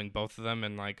context of having both of them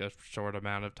in like a short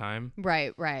amount of time.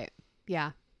 Right.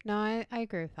 Yeah. No, I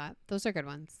agree with that. Those are good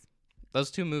ones.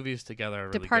 Those 2 movies together are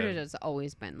really Departed good. has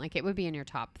always been like, it would be in your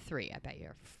top 3. I bet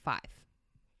you're 5.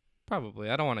 Probably.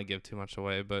 I don't want to give too much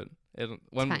away, but it's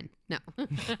fine. No.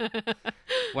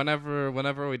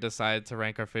 whenever we decide to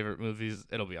rank our favorite movies,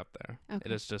 it'll be up there. Okay.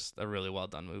 It is just a really well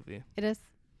done movie. It is,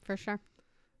 for sure.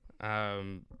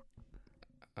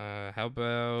 How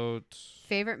about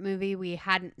favorite movie we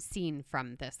hadn't seen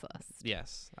from this list?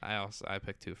 Yes, I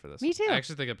picked 2 for this. Me too. I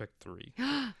actually think I picked 3.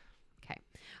 Okay,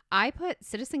 I put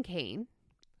Citizen Kane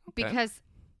because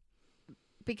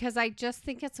I just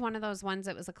think it's one of those ones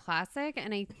that was a classic,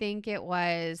 and I think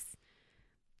there's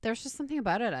just something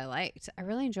about it I liked. I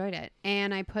really enjoyed it,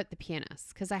 and I put The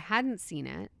Pianist because I hadn't seen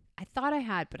it. I thought I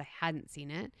had, but I hadn't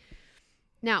seen it.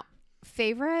 Now,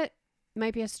 favorite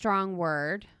might be a strong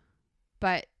word,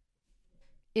 but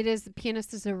The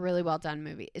Pianist is a really well done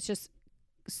movie. It's just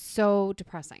so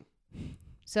depressing.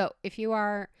 So if you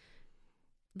are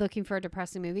looking for a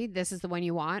depressing movie, this is the one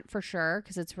you want for sure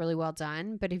because it's really well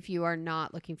done. But if you are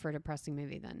not looking for a depressing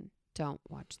movie, then don't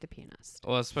watch The Pianist.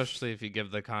 Well, especially if you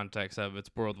give the context of it's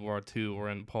World War II, we're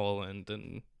in Poland,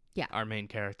 and our main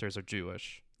characters are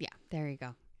Jewish. Yeah, there you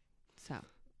go. So,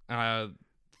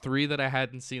 3 that I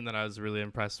hadn't seen that I was really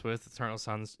impressed with: Eternal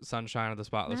Sunshine of the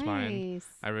Spotless Mind.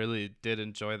 I really did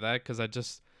enjoy that because I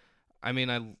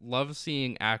love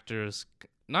seeing actors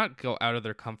not go out of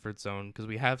their comfort zone because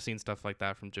we have seen stuff like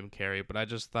that from Jim Carrey, but I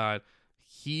just thought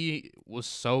he was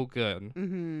so good.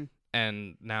 Mm-hmm.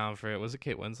 And now was it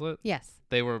Kate Winslet? Yes.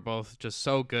 They were both just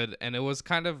so good, and it was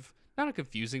kind of not a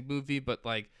confusing movie, but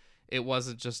like it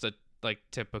wasn't just a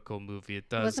typical movie. It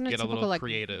does get a little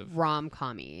creative.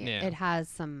 Rom-com-y. Yeah. It had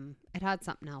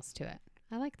something else to it.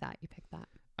 I like that. You picked that.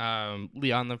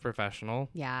 Leon the Professional.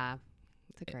 Yeah.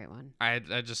 It's a great one.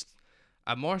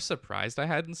 I'm more surprised I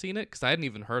hadn't seen it because I hadn't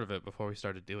even heard of it before we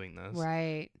started doing this.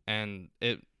 Right. And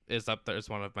it is up there as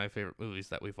one of my favorite movies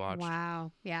that we've watched.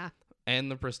 Wow. Yeah.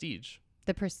 And The Prestige.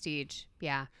 The Prestige.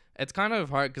 Yeah. It's kind of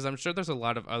hard because I'm sure there's a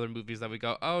lot of other movies that we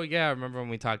go, oh, yeah, I remember when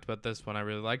we talked about this one. I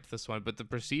really liked this one. But The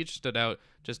Prestige stood out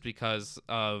just because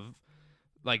of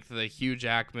like the Hugh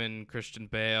Jackman, Christian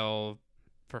Bale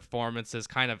performances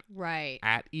kind of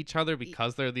at each other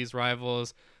because they're these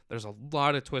rivals. There's a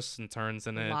lot of twists and turns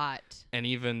in it. A lot. And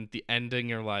even the ending,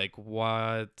 you're like,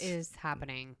 what is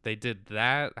happening? They did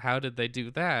that? How did they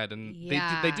do that? And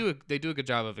they do a good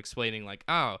job of explaining like,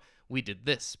 oh, we did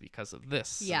this because of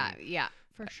this. Yeah, yeah,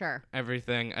 for sure.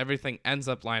 Everything ends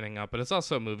up lining up, but it's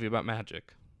also a movie about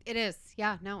magic. It is.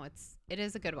 Yeah, no, it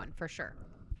is a good one for sure.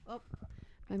 Oh,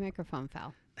 my microphone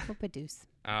fell. Whoop-a-deuce.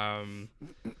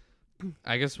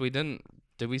 I guess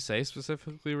did we say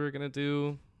specifically we were going to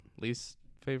do least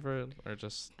favorite or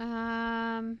just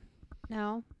no,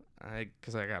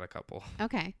 because I got a couple.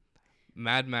 Okay.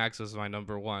 Mad Max was my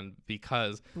number 1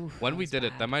 because when we did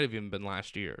it, that might have even been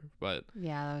last year, but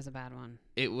yeah, that was a bad one.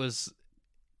 It was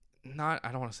not,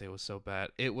 I don't want to say it was so bad,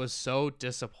 it was so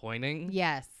disappointing.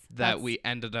 Yes, that we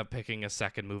ended up picking a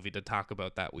second movie to talk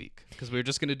about that week because we were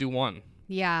just going to do one.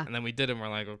 Yeah. And then we did it and we're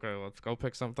like, okay, let's go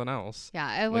pick something else.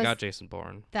 Yeah, we got Jason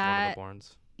Bourne, one of the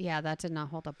Bournes. Yeah, that did not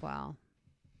hold up well.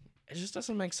 It just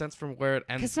doesn't make sense from where it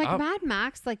ends up. Because Mad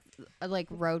Max, like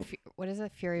Road, what is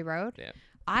it, Fury Road? Yeah.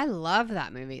 I love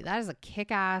that movie. That is a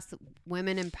kick-ass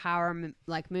women empowerment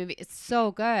movie. It's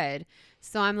so good.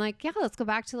 So I'm like, yeah, let's go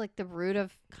back to the root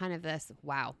of kind of this.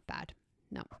 Wow, bad.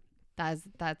 No,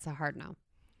 that's a hard no.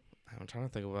 I'm trying to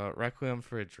think about Requiem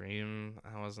for a Dream.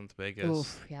 That wasn't the biggest.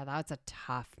 Oof, yeah, that's a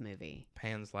tough movie.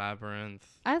 Pan's Labyrinth.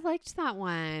 I liked that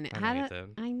one.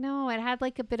 I know it had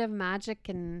a bit of magic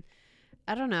and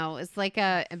I don't know. It's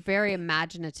a very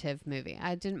imaginative movie.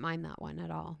 I didn't mind that one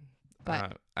at all.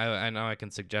 But I know I can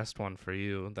suggest one for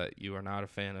you that you are not a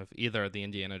fan of either of the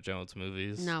Indiana Jones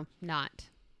movies. No, not.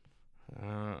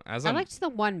 I liked the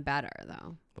one better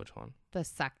though. Which one? The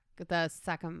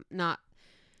second, not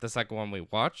the second one we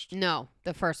watched. No,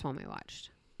 the first one we watched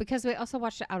because we also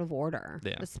watched it out of order.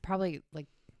 Yeah, it's probably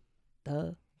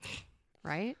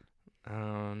right.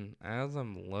 As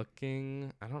I'm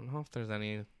looking, I don't know if there's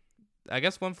any. I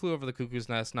guess One Flew Over the Cuckoo's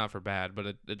Nest, not for bad, but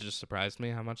it just surprised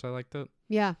me how much I liked it.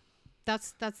 Yeah.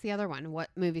 That's the other one. What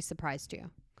movie surprised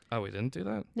you? Oh, we didn't do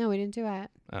that? No, we didn't do it.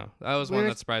 Oh, that was one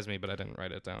that surprised me, but I didn't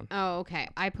write it down. Oh, okay.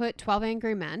 I put 12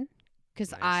 Angry Men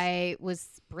because Nice. I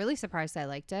was really surprised I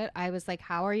liked it. I was like,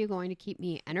 how are you going to keep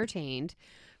me entertained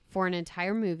for an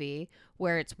entire movie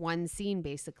where it's one scene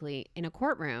basically in a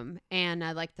courtroom? And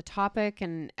I liked the topic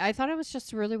and I thought it was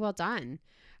just really well done.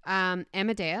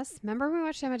 Amadeus. Remember we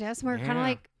watched Amadeus and we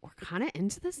were kind of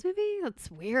into this movie? That's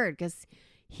weird because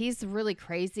he's really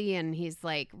crazy and he's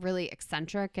really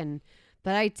eccentric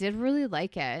but I did really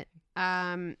like it.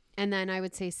 And then I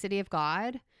would say City of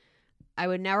God. I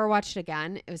would never watch it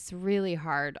again. It was really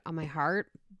hard on my heart,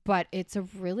 but it's a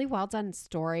really well done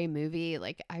story movie.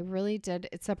 I really did.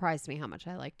 It surprised me how much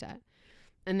I liked it.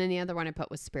 And then the other one I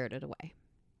put was Spirited Away.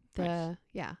 The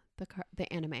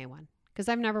anime one. Because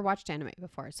I've never watched anime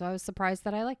before, so I was surprised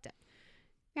that I liked it.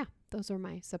 Yeah, those were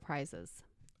my surprises.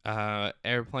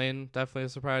 Airplane definitely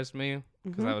surprised me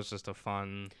because that was just a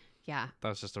fun. Yeah. That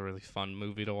was just a really fun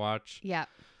movie to watch. Yeah.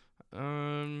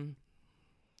 Trying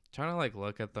to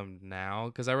look at them now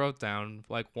because I wrote down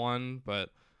one,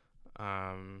 but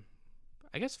I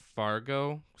guess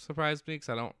Fargo surprised me because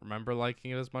I don't remember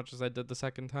liking it as much as I did the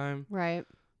second time. Right.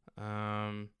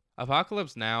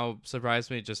 Apocalypse Now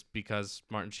surprised me just because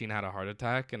Martin Sheen had a heart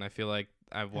attack, and I feel like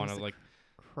I want was to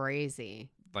crazy.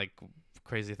 like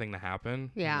crazy thing to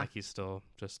happen. Yeah. And, like he's still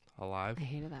just alive. I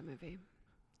hated that movie.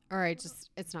 Or it's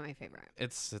not my favorite.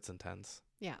 It's intense.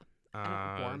 Yeah. And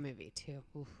a war Uh, movie too.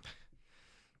 Oof.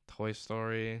 Toy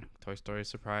Story. Toy Story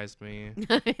surprised me.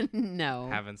 No.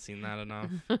 Haven't seen that enough.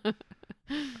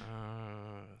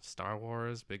 Star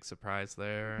Wars, big surprise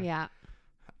there. Yeah.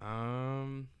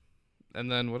 And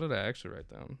then what did I actually write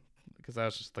down? Because I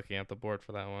was just looking at the board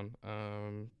for that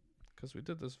one. Because we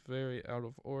did this very out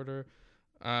of order.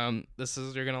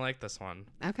 You're gonna like this one.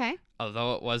 Okay.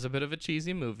 Although it was a bit of a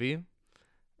cheesy movie,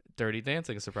 Dirty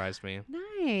Dancing surprised me.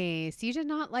 Nice. You did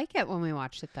not like it when we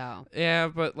watched it though. Yeah,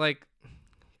 but like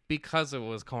because it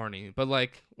was corny. But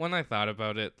like when I thought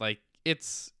about it, like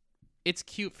it's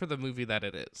cute for the movie that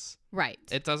it is. Right.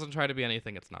 It doesn't try to be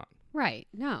anything it's not. Right.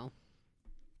 No.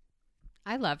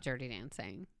 I love Dirty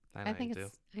Dancing. I think do.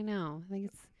 it's I know. I think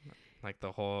it's Like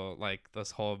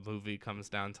this whole movie comes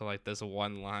down to like this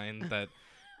one line that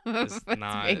puts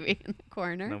not- baby in the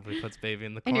corner. nobody puts baby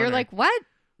in the And corner. you're like, what?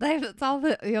 That's all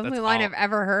the only That's line all- I've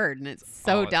ever heard, and it's all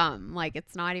so it- dumb. Like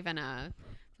it's not even a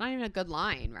good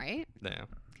line, right? yeah.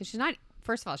 Because she's not.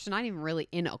 First of all, she's not even really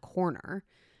in a corner,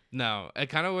 No, it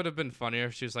kind of would have been funnier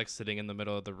if she was like sitting in the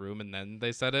middle of the room and then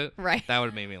they said it. right? That would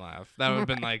have made me laugh. That would have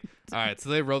been like, all right, so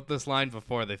they wrote this line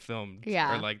before they filmed.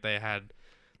 Yeah. Or like they had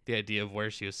the idea of where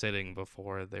she was sitting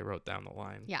before they wrote down the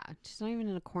line. Yeah, she's not even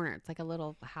in a corner. It's like a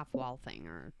little half wall thing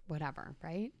or whatever,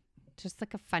 right? Just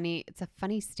like it's a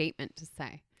funny statement to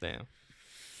say. Damn.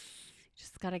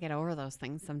 Just got to get over those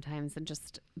things sometimes and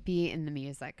just be in the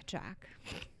music, Jack.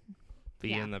 Be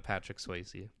Yeah. in the Patrick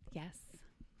Swayze. Yes.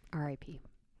 R.I.P.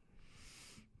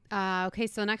 Okay,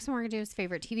 so next one we're going to do is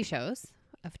favorite TV shows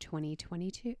of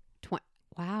 2022.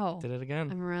 Wow. Did it again.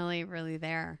 I'm really, really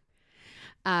there.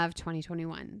 Of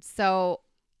 2021. So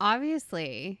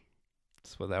obviously,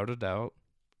 It's without a doubt.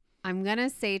 I'm going to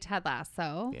say Ted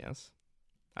Lasso. Yes.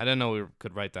 I didn't know we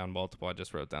could write down multiple. I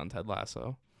just wrote down Ted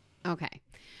Lasso. Okay.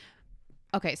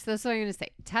 Okay, so this is what I'm going to say.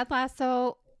 Ted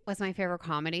Lasso was my favorite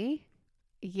comedy.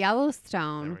 There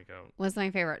Yellowstone we go. was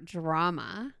my favorite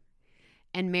drama.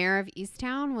 And Mayor of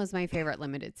Easttown was my favorite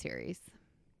limited series.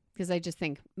 Because I just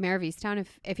think Mayor of Easttown,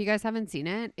 if you guys haven't seen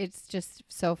it, it's just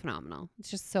so phenomenal. It's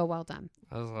just so well done.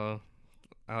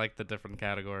 I like the different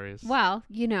categories. Well,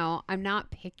 I'm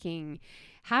not picking.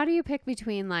 How do you pick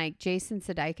between like Jason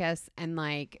Sudeikis and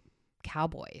like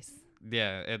cowboys?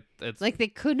 Yeah, it's Like they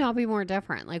could not be more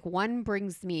different. Like one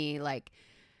brings me like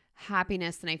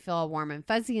happiness and I feel warm and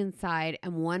fuzzy inside,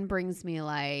 and one brings me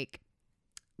like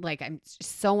I'm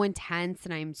so intense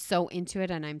and I'm so into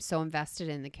it and I'm so invested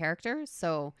in the characters.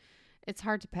 So it's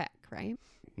hard to pick, right?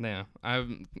 yeah.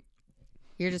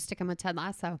 You're just sticking with Ted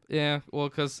Lasso. Yeah, well,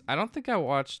 because I don't think I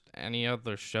watched any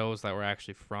other shows that were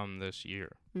actually from this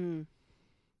year. Mm,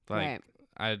 Like,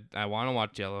 right. I want to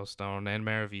watch Yellowstone and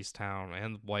Mayor of Easttown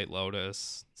and White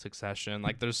Lotus, Succession.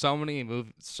 Like, there's so many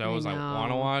shows I want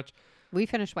to know. watch. We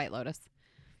finished White Lotus.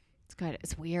 It's good.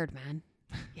 It's weird, man.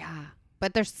 Yeah.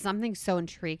 But there's something so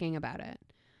intriguing about it.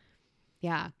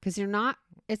 Yeah. Because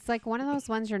it's like one of those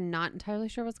ones you're not entirely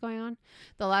sure what's going on.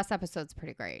 The last episode's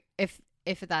pretty great. If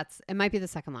it might be the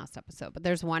second last episode, but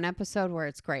there's one episode where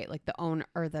it's great. Like the owner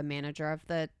or the manager of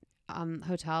the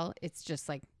hotel, it's just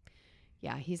like,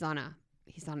 yeah, he's on a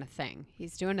thing.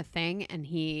 He's doing a thing and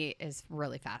he is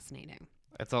really fascinating.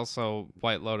 It's also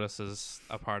White Lotus is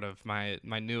a part of my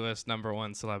newest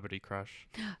 #1 celebrity crush.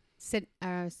 Sydney?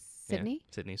 Yeah,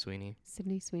 Sydney Sweeney.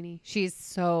 Sydney Sweeney. She's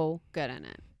so good in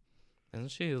it. Isn't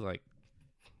she like,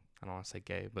 I don't want to say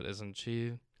gay, but isn't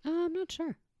she? I'm not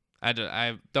sure. I don't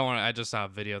want. I just saw a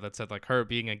video that said like her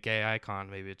being a gay icon.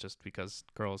 Maybe it's just because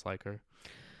girls like her.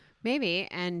 Maybe.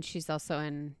 And she's also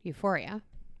in Euphoria.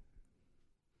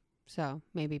 So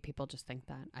maybe people just think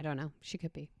that. I don't know. She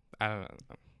could be. I don't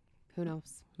know. Who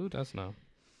knows? Who does know?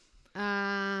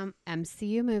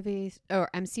 MCU movies or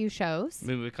MCU shows. I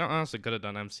mean, we honestly could have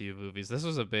done MCU movies. This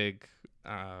was a big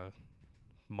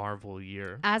Marvel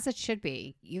year. As it should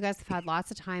be. You guys have had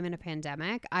lots of time in a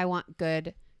pandemic. I want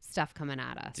good stuff coming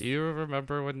at us. Do you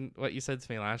remember what you said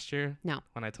to me last year? No.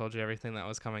 When I told you everything that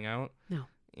was coming out? No.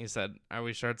 You said, "Are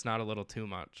we sure it's not a little too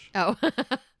much?" Oh.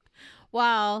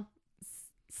 Well,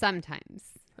 sometimes.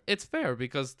 It's fair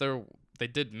because they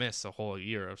did miss a whole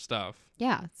year of stuff.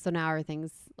 Yeah. So now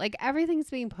everything's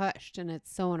being pushed and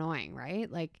it's so annoying, right?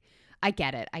 Like, I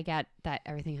get it. I get that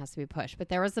everything has to be pushed. But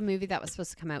there was a movie that was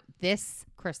supposed to come out this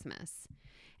Christmas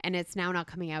and it's now not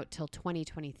coming out till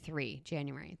 2023,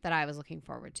 January, that I was looking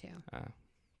forward to.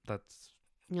 That's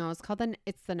No, it's called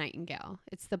It's the Nightingale.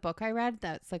 It's the book I read.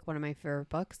 That's like one of my favorite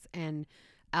books. And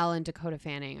Elle and Dakota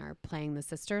Fanning are playing the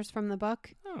sisters from the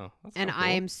book. Oh, that's And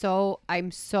cool.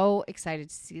 I'm so excited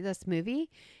to see this movie.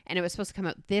 And it was supposed to come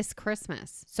out this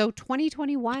Christmas. So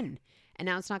 2021. And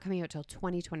now it's not coming out till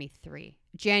 2023.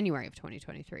 January of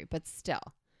 2023. But still,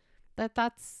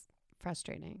 that's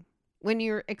frustrating. When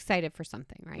you're excited for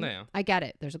something, right? Yeah. I get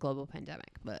it. There's a global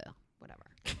pandemic, but whatever.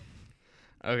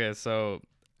 Okay, so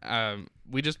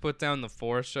we just put down the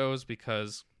 4 shows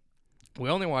because we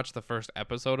only watched the first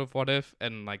episode of What If,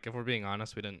 and like if we're being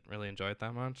honest, we didn't really enjoy it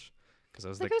that much because it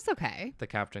was Like, it was okay. the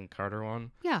Captain Carter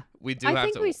one. Yeah. We do I have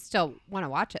think to. we still want to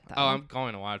watch it, though. Oh, I'm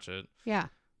going to watch it. Yeah.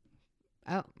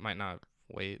 Oh, Might not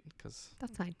wait because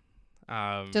that's fine.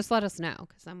 Just let us know,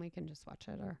 because then we can just watch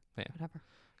it or whatever.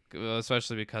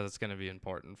 especially because it's going to be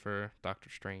important for Doctor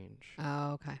Strange,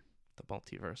 Oh, okay. the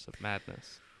multiverse of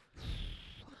madness.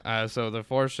 So the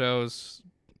 4 shows,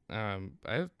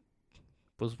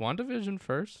 was WandaVision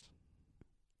first.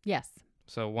 Yes.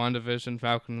 So WandaVision,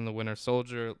 Falcon and the Winter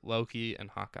Soldier, Loki, and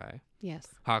Hawkeye. Yes.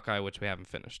 Hawkeye, which we haven't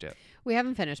finished yet. We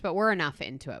haven't finished, but we're enough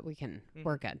into it.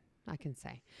 We're good, I can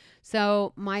say.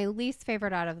 So my least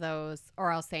favorite out of those,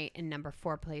 or I'll say in number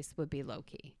 4 place, would be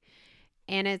Loki.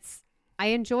 And I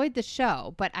enjoyed the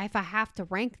show, but if I have to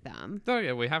rank them, Oh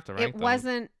yeah, we have to rank it them.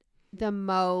 wasn't the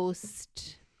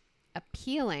most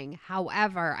appealing.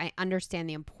 However, I understand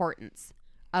the importance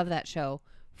of that show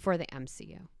for the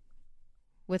MCU.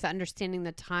 With understanding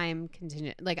the time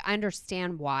contingent, like I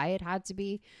understand why it had to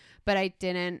be, but I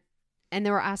didn't. And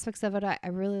there were aspects of it I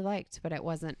really liked, but it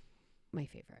wasn't my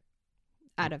favorite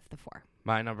out of the 4.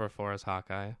 My number 4 is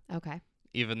Hawkeye. Okay.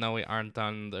 Even though we aren't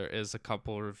done, there is a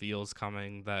couple reveals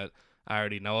coming that I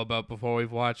already know about before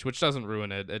we've watched, which doesn't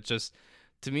ruin it. It just,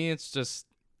 to me, it's just,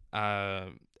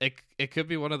 it could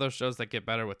be one of those shows that get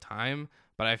better with time,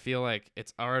 but I feel like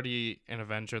it's already an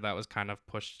Avenger that was kind of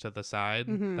pushed to the side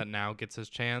that now gets his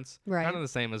chance. Right. Kind of the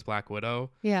same as Black Widow,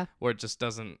 Yeah. where it just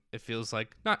doesn't, it feels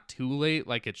like not too late,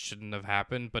 like it shouldn't have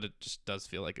happened, but it just does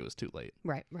feel like it was too late.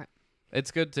 Right.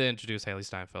 It's good to introduce Haley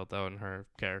Steinfeld, though, and her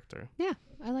character Yeah.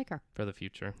 I like her. for the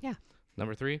future. Yeah.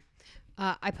 Number 3?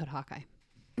 I put Hawkeye.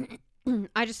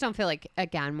 I just don't feel like,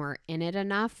 again, we're in it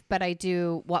enough, but I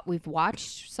do, what we've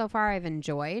watched so far, I've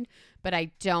enjoyed, but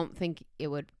I don't think it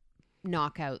would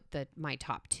knock out my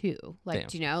top 2. Like, Damn.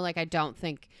 do you know? Like, I don't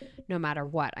think no matter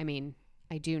what, I mean,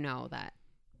 I do know that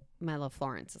My Love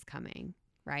Florence is coming,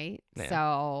 right? Yeah.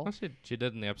 So, Well, she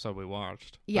did in the episode we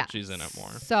watched. yeah. But she's in it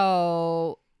more.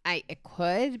 So, it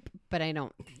could, but I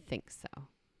don't think so.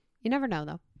 You never know,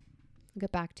 though. I'll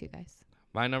get back to you guys.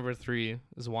 My number 3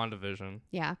 is WandaVision.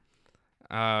 Yeah.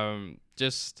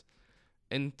 Just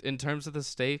in terms of the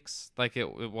stakes, like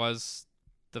it was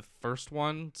the first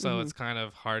one, so it's kind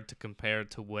of hard to compare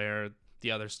to where the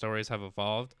other stories have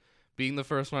evolved. Being the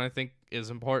first one, I think, is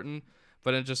important,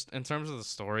 but in terms of the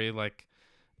story, like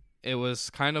it was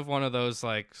kind of one of those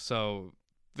like, so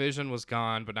Vision was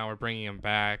gone, but now we're bringing him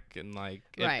back, and like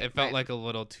it felt like a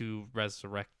little too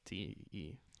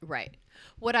resurrecty. Right.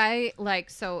 What I like,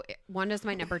 so Wanda's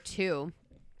my number 2.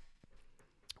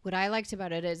 What I liked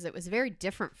about it is it was very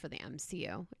different for the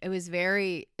MCU. It was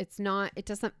it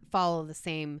doesn't follow the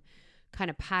same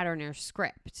kind of pattern or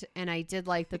script. And I did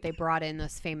like that they brought in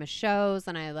those famous shows,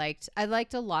 and I liked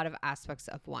a lot of aspects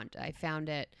of Wanda.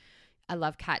 I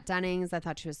love Kat Dennings. I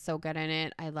thought she was so good in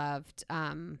it. I loved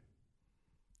the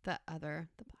black girl.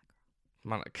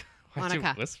 Monica. Why'd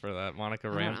Monica. you whisper that? Monica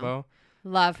I don't know. Rambeau?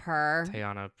 Love her.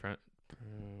 Teyana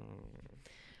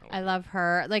I love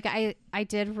her. Like I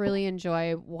did really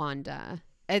enjoy Wanda.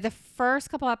 The first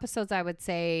couple episodes, I would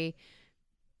say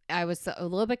I was a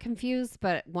little bit confused,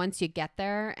 but once you get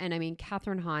there, and I mean,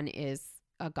 Catherine Hahn is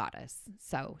a goddess,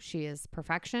 so she is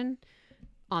perfection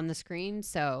on the screen,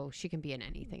 so she can be in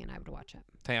anything, and I would watch it.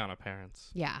 Teyana Parents.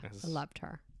 Yeah, is I loved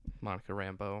her. Monica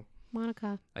Rambeau.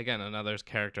 Monica. Again, another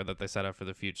character that they set up for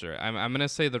the future. I'm gonna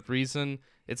say the reason,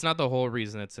 it's not the whole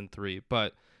reason it's in 3,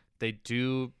 but they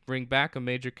do bring back a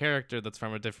major character that's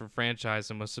from a different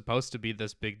franchise and was supposed to be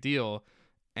this big deal,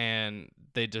 and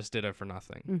they just did it for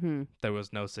nothing. Mm-hmm. There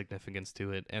was no significance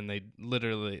to it, and they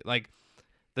literally, like,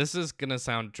 this is gonna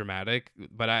sound dramatic,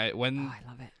 but I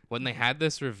love it. when they had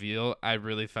this reveal, I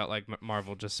really felt like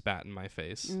Marvel just spat in my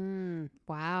face.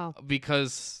 Wow.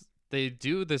 Because they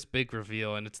do this big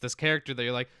reveal, and it's this character that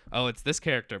you're like, oh, it's this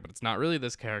character, but it's not really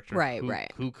this character. Right, who,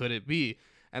 right. Who could it be?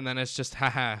 And then it's just,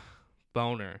 haha,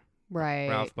 Boner. Right.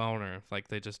 Ralph Boner. Like,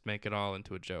 they just make it all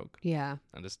into a joke. Yeah.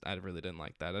 I really didn't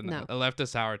like that. And No. it left a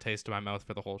sour taste in my mouth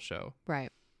for the whole show. Right.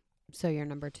 So you're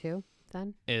number 2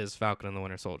 then? Is Falcon and the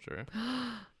Winter Soldier.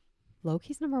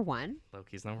 Loki's number one.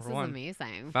 Loki's number This one. is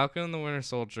amazing. Falcon and the Winter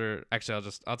Soldier.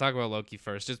 Actually, I'll talk about Loki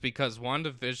first, just because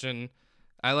WandaVision.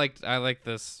 I like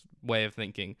this way of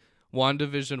thinking.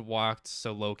 WandaVision walked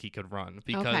so Loki could run,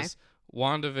 because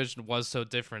WandaVision was so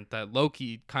different that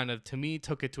Loki kind of, to me,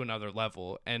 took it to another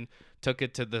level and took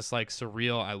it to this like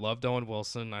surreal. I loved Owen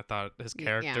Wilson. I thought his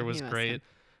character was great.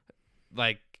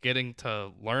 Like getting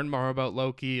to learn more about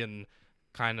Loki and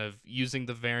kind of using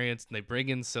the variants, and they bring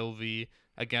in Sylvie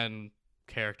again,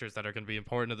 characters that are going to be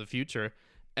important in the future,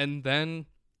 and then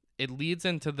it leads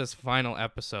into this final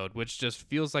episode, which just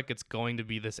feels like it's going to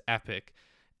be this epic,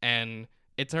 and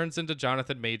it turns into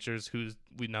Jonathan Majors, who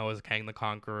we know as Kang the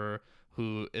Conqueror,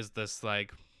 who is this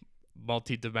like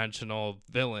multi-dimensional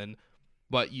villain,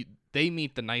 but they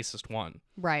meet the nicest one,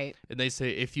 Right. and they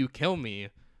say, if you kill me,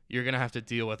 you're gonna have to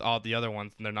deal with all the other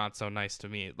ones, and they're not so nice to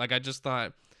me. Like, I just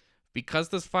thought, because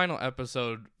this final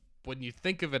episode, when you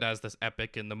think of it as this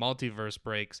epic and the multiverse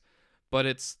breaks, but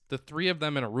it's the three of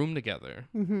them in a room together,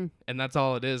 Mm-hmm. and that's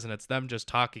all it is, and it's them just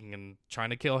talking and trying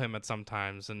to kill him at some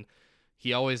times, and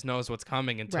he always knows what's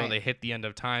coming until they hit the end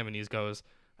of time, and he goes,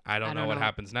 I don't know what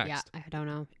happens next. Yeah, I don't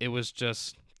know. It was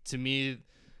just, to me,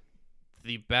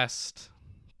 the best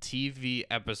TV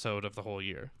episode of the whole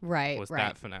year. Right. Was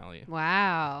that finale.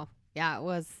 Wow. Yeah, it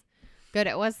was good.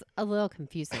 It was a little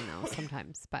confusing though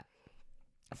sometimes, but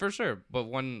For sure. But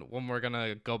when we're going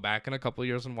to go back in a couple of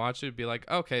years and watch it, it'd be like,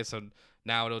 okay, so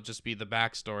now it'll just be the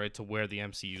backstory to where the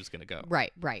MCU is going to go.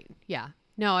 Right. Yeah.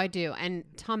 No, I do. And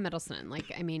Tom Middleton,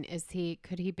 like, I mean,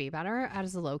 could he be better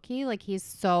as Loki? Like, he's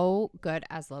so good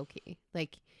as Loki.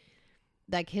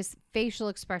 Like his facial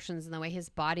expressions and the way his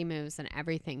body moves and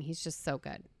everything, he's just so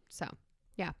good. So,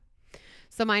 yeah.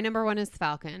 So my number one is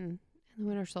Falcon and the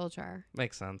Winter Soldier.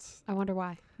 Makes sense. I wonder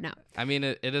why. No. I mean,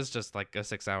 it is just like a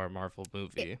 6-hour Marvel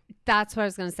movie. That's what I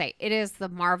was going to say. It is the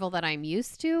Marvel that I'm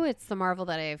used to. It's the Marvel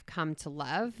that I've come to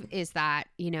love, is that,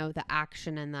 the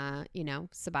action and the,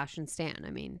 Sebastian Stan.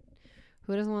 I mean,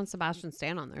 who doesn't want Sebastian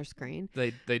Stan on their screen?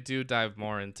 They do dive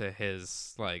more into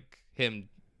his, like, him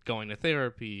going to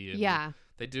therapy. And yeah.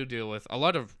 They do deal with a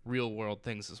lot of real world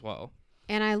things as well.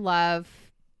 And I love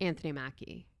Anthony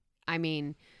Mackie. I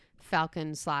mean,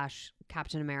 Falcon /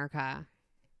 Captain America.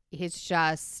 He's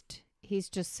just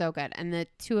so good. And the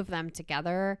two of them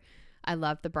together, I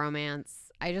love the bromance.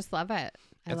 I just love it.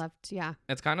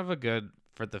 It's kind of a good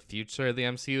for the future of the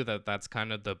MCU that's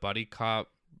kind of the buddy cop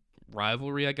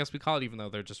rivalry, I guess we call it, even though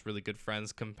they're just really good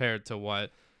friends compared to what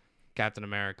Captain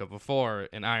America before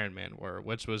and Iron Man were,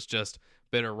 which was just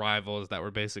bitter rivals that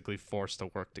were basically forced to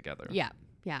work together. Yeah.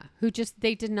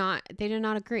 They did not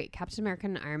agree. Captain America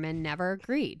and Iron Man never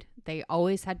agreed. They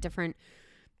always had different,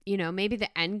 maybe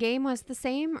the end game was the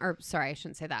same, or sorry, I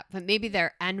shouldn't say that, but maybe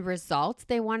their end result,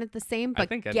 they wanted the same, but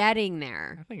getting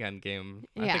there. I think Endgame,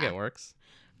 I think it works.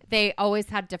 They always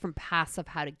had different paths of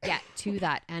how to get to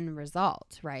that end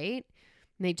result, right?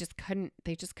 And they just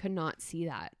could not see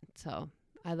that. So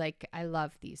I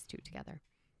love these two together.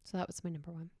 So that was my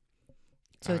number one.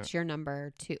 So it's your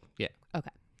number two. Yeah.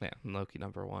 Okay. Yeah, Loki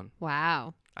number one.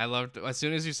 Wow. I loved, as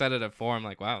soon as you said it at 4, I'm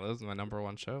like, wow, this is my number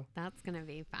one show. That's going to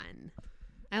be fun.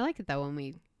 I like it though when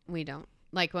we don't,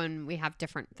 like when we have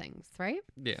different things, right?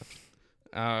 Yeah.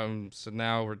 So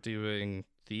now we're doing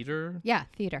theater. Yeah,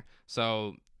 theater.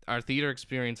 So our theater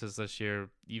experiences this year,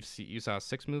 you saw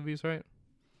 6 movies, right?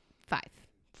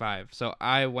 5. So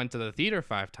I went to the theater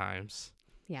 5 times.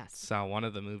 Yes. Saw one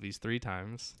of the movies 3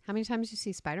 times. How many times did you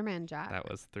see Spider-Man, Jack? That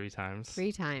was 3 times.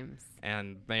 3 times.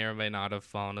 And may or may not have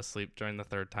fallen asleep during the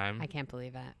 3rd time. I can't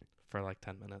believe it. For like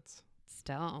 10 minutes.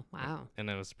 Still, wow. And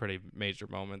it was a pretty major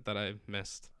moment that I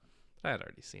missed. I had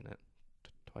already seen it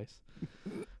twice.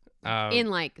 In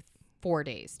like 4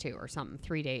 days too, or something,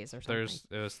 3 days or something.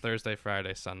 It was Thursday,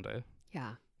 Friday, Sunday.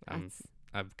 Yeah. I'm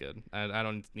good. I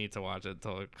don't need to watch it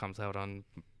until it comes out on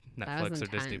Netflix or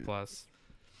Disney Plus.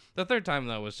 The 3rd time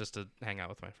though was just to hang out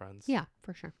with my friends. Yeah,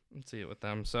 for sure. And see it with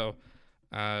them. So,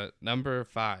 number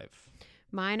 5.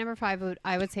 My number 5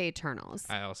 I would say Eternals.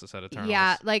 I also said Eternals.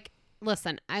 Yeah, like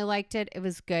listen, I liked it. It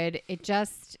was good. It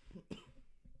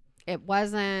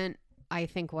wasn't, I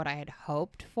think, what I had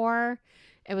hoped for.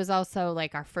 It was also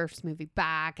like our first movie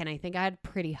back, and I think I had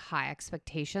pretty high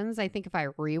expectations. I think if I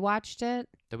rewatched it.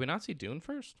 Did we not see Dune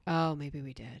first? Oh, maybe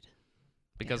we did.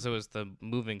 Because it was the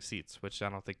moving seats, which I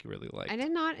don't think you really liked. I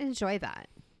did not enjoy that.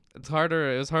 It's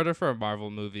harder. It was harder for a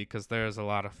Marvel movie because there's a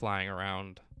lot of flying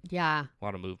around. Yeah. A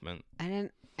lot of movement.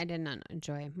 I did not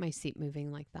enjoy my seat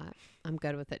moving like that. I'm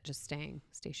good with it just staying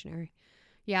stationary.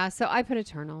 Yeah, so I put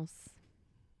Eternals.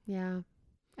 Yeah.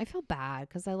 I feel bad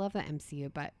because I love the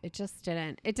MCU, but it just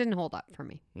didn't hold up for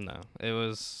me. No, it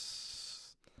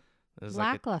was It was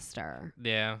like lackluster.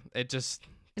 yeah, it just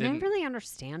And I didn't. didn't really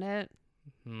understand it.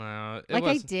 No, it Like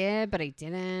I was. did, but I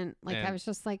didn't. Like I And was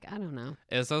just like, I don't know.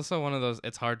 it's also one of those.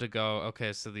 It's hard to go.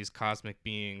 Okay, so these cosmic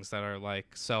beings that are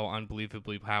like so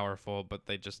unbelievably powerful, but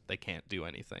they can't do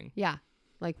anything. Yeah.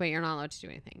 Like, but you're not allowed to do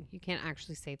anything. You can't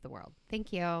actually save the world.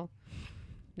 Thank you.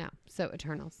 No. So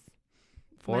Eternals.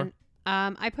 4.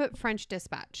 I put French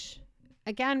Dispatch.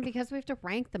 Again, because we have to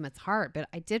rank them, it's hard. But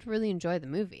I did really enjoy the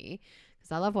movie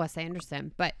because I love Wes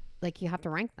Anderson. But like, you have to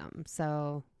rank them.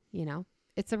 So, you know,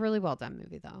 it's a really well done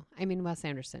movie, though. I mean, Wes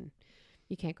Anderson,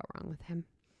 you can't go wrong with him.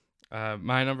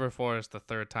 My number 4 is the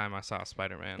third time I saw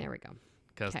Spider-Man. There we go.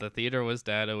 Because Okay. the theater was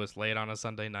dead. It was late on a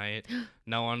Sunday night.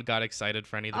 No one got excited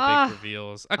for any of the Ah. big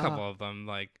reveals. A couple of them,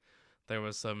 like there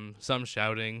was some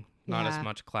shouting, not Yeah. as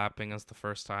much clapping as the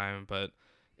first time, but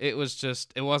it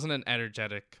wasn't an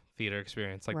energetic theater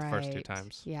experience like the first two Right.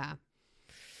 times. Yeah.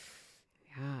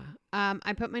 Yeah.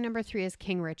 I put my number 3 as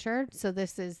King Richard. So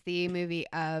this is the movie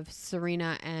of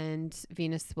Serena and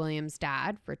Venus Williams'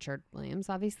 dad, Richard Williams,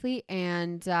 obviously,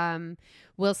 and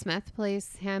Will Smith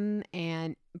plays him,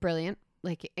 and brilliant.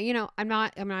 Like, you know, I'm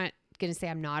not gonna say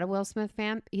I'm not a Will Smith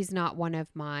fan. He's not one of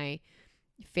my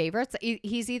favorites.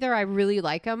 He's either I really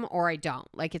like him or I don't.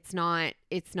 Like, it's not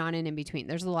an in between.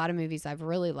 There's a lot of movies I've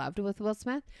really loved with Will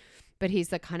Smith, but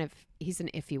he's an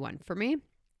iffy one for me.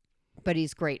 But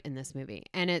he's great in this movie,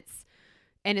 and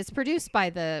it's produced by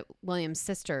the Williams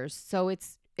sisters, so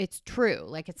it's true,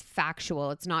 like it's factual.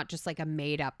 It's not just like a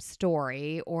made up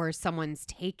story or someone's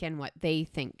taken what they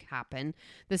think happened.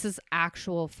 This is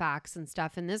actual facts and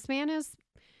stuff. And this man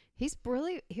he's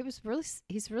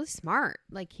really smart.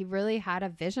 Like, he really had a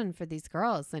vision for these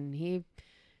girls, and he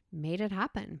made it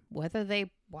happen, whether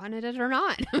they wanted it or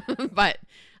not. But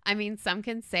I mean, some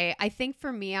can say, I think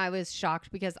for me, I was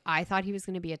shocked because I thought he was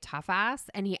going to be a tough ass,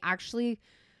 and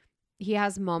he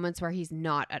has moments where he's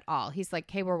not at all. He's like,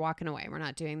 "Hey, we're walking away. We're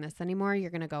not doing this anymore.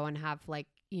 You're going to go and have, like,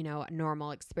 you know, a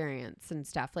normal experience and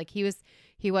stuff." Like, he was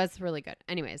really good.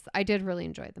 Anyways, I did really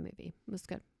enjoy the movie. It was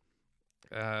good.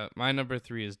 My number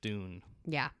 3 is Dune.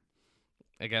 Yeah.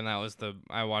 Again,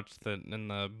 I watched in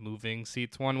the moving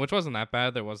seats one, which wasn't that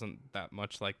bad. There wasn't that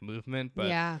much like movement, but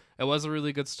Yeah. it was a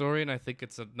really good story. And I think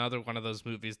it's another one of those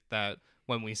movies that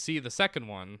when we see the second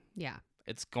one, Yeah.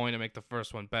 it's going to make the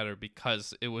first one better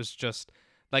because it was just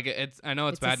like I know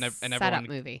it's a bad and setup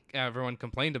movie. everyone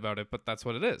complained about it, but that's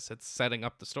what it is. It's setting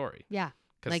up the story. Yeah.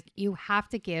 'Cause- Like, you have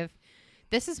to give.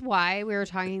 This is why we were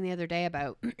talking the other day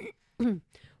about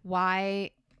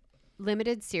why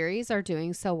limited series are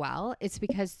doing so well. It's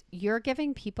because you're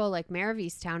giving people, like Mare of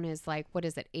Easttown is like, what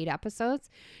is it, 8 episodes?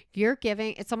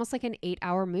 It's almost like an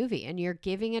 8-hour movie, and you're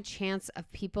giving a chance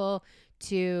of people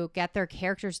to get their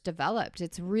characters developed.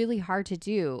 It's really hard to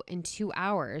do in 2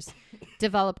 hours,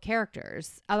 develop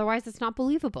characters. Otherwise, it's not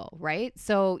believable, right?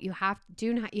 So you had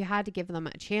to give them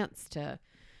a chance to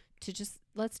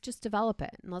let's just develop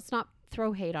it, and let's not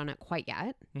throw hate on it quite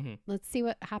yet. Mhm. Let's see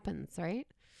what happens, right?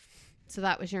 So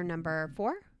that was your number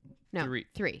 4? No,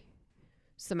 3.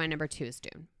 So my number 2 is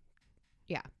Dune.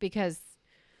 Yeah, because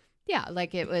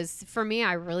like, it was, for me,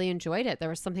 I really enjoyed it. There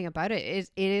was something about it. It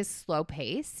is slow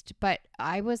paced, but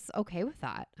I was okay with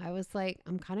that. I was like,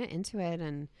 I'm kind of into it.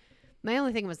 And my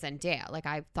only thing was Zendaya. Like,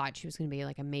 I thought she was going to be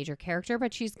like a major character,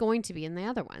 but she's going to be in the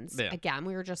other ones. Yeah. Again,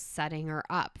 we were just setting her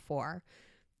up for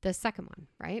the second one,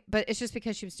 right? But it's just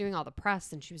because she was doing all the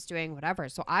press and she was doing whatever.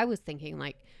 So I was thinking,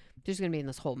 like, she's going to be in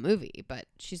this whole movie, but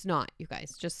she's not, you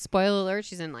guys. Just spoiler alert,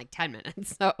 she's in like 10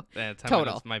 minutes. So 10 total.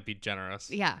 minutes might be generous.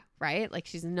 yeah, right? Like,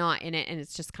 she's not in it, and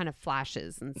it's just kind of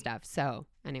flashes and stuff. So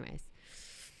anyways,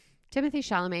 Timothée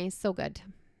Chalamet is so good.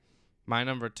 My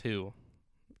number 2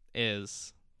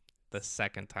 is the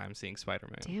second time seeing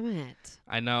Spider-Man. Damn it.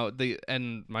 I know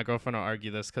and my girlfriend will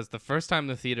argue this because the first time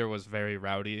the theater was very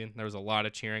rowdy. There was a lot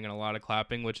of cheering and a lot of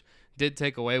clapping, which did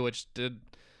take away,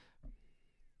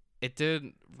 it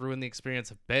did ruin the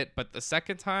experience a bit. But the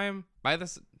second time,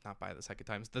 the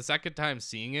second time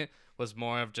seeing it was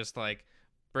more of just like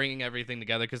bringing everything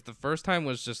together, because the first time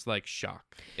was just like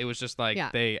shock. It was just like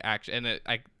they actually,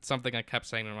 something I kept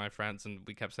saying to my friends, and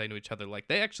we kept saying to each other, like,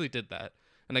 they actually did that.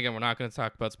 And again, we're not going to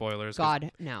talk about spoilers.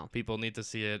 God, no. People need to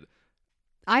see it.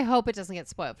 I hope it doesn't get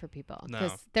spoiled for people, No.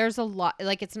 because there's a lot.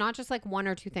 Like, it's not just like 1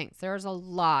 or 2 things. There's a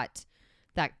lot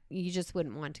that you just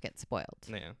wouldn't want to get spoiled.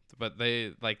 Yeah, but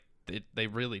they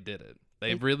really did it.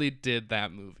 They really did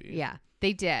that movie. Yeah,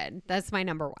 they did. That's my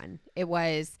number 1. It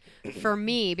was, for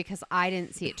me, because I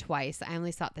didn't see it twice. I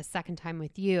only saw it the second time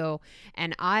with you,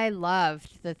 and I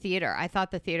loved the theater. I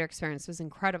thought the theater experience was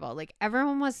incredible. Like,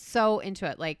 everyone was so into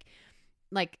it. Like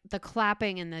the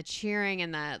clapping and the cheering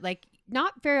and the, like,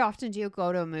 not very often do you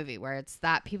go to a movie where it's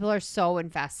that people are so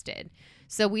invested.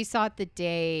 So we saw it the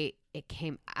day it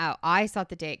came out. I saw it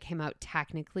the day it came out.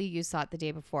 Technically, you saw it the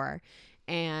day before.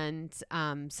 And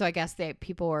so I guess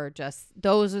people were just,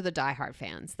 those are the diehard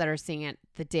fans that are seeing it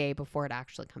the day before it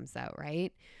actually comes out,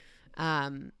 right?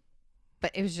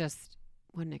 But it was just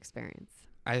what an experience.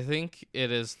 I think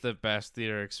it is the best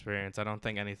theater experience. I don't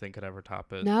think anything could ever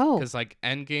top it. No. Because, like,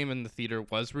 Endgame in the theater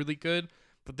was really good,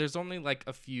 but there's only, like,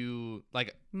 a few,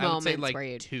 like, Moments I would say,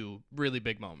 where like, 2 really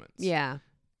big moments. Yeah.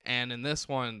 And in this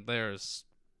one, there's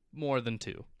more than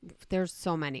 2. There's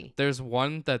so many. There's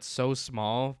one that's so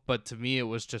small, but to me, it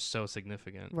was just so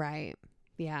significant. Right.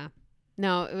 Yeah.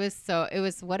 No, it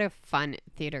was what a fun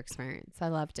theater experience. I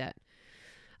loved it.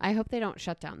 I hope they don't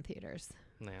shut down theaters.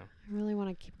 Yeah. I really want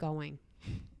to keep going.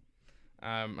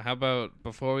 How about,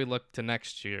 before we look to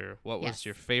next year, what was Yes.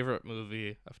 your favorite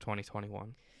movie of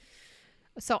 2021?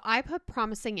 So I put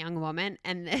Promising Young Woman,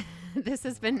 and this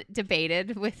has been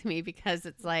debated with me because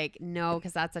it's like, no,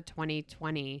 because that's a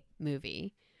 2020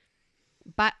 movie.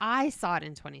 But I saw it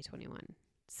in 2021.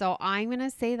 So I'm going to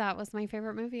say that was my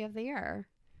favorite movie of the year.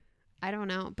 I don't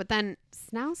know. But then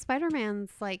now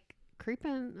Spider-Man's like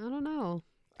creeping. I don't know.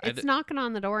 It's knocking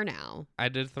on the door now. I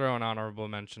did throw an honorable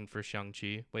mention for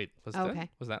Shang-Chi. Wait, was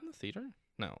that in the theater?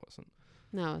 No, it wasn't.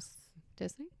 No, it's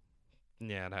Disney.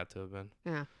 Yeah, it had to have been.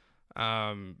 Yeah.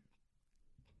 I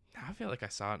feel like I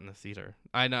saw it in the theater.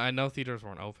 I know theaters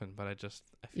weren't open, but I feel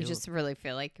You just really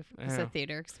feel like it was Yeah. a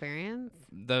theater experience.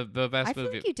 the best I feel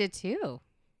movie. like you did too.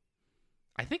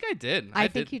 I think I did. I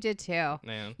think you did too.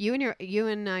 Yeah. You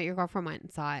and your girlfriend went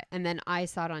and saw it, and then I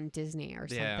saw it on Disney or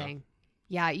Yeah. something.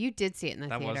 Yeah, you did see it in the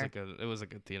That theater. it was a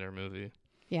good theater movie.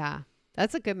 Yeah,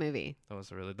 that's a good movie. That was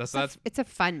really It's a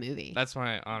fun movie. that's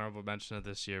my honorable mention of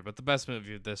this year. But the best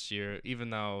movie of this year, even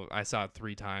though I saw it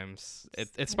 3 times,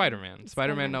 it's Spider-Man.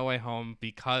 Spider-Man No Way Home,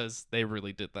 because they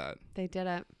really did that. They did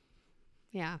it.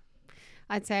 Yeah,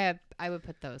 I'd say I would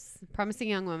put those. Promising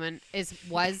Young Woman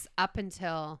was up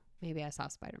until maybe I saw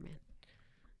Spider-Man.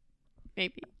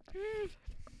 Maybe.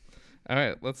 All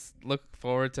right, let's look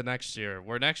forward to next year.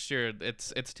 Where next year,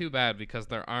 it's too bad because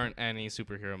there aren't any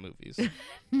superhero movies.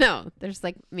 No, there's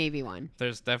like maybe one.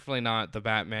 There's definitely not the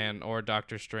Batman or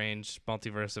Doctor Strange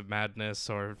Multiverse of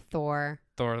Madness or Thor.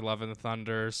 Thor Love and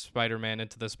Thunder, Spider-Man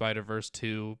Into the Spider-Verse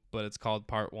 2, but it's called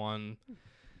Part 1.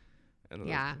 And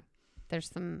Yeah, there's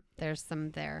some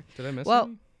there. Did I miss Well,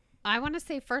 any? I want to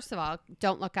say, first of all,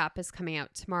 Don't Look Up is coming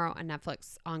out tomorrow on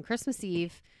Netflix on Christmas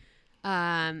Eve.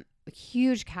 A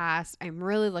huge cast. I'm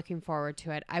really looking forward to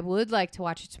it. I would like to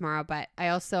watch it tomorrow, but I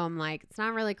also am like, it's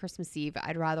not really Christmas Eve.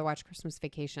 I'd rather watch Christmas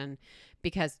Vacation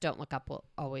because Don't Look Up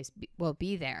will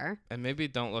be there. And maybe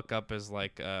Don't Look Up is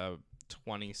like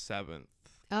 27th.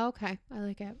 Oh, okay. I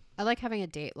like it. I like having a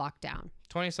date locked down.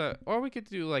 27th, or we could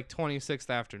do like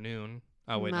 26th afternoon.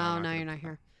 Oh wait, no, no, you're not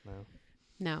here. No.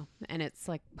 No, and it's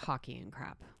like hockey and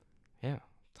crap. Yeah,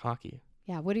 it's hockey.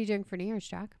 Yeah. What are you doing for New Year's,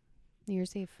 Jack? New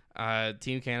Year's Eve.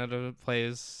 Team Canada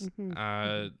plays Mhm,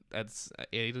 at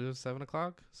 8 to 7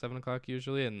 o'clock. 7 o'clock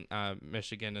usually, and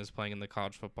Michigan is playing in the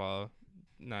college football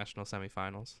national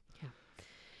semifinals.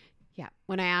 Yeah.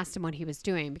 When I asked him what he was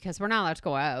doing, because we're not allowed to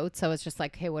go out, so it's just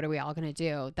like, hey, what are we all going to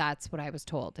do? That's what I was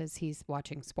told, is he's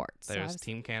watching sports. There's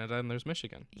Team Canada and there's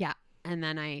Michigan. Yeah. And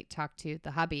then I talked to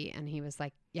the hubby, and he was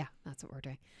like, yeah, that's what we're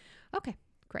doing. Okay,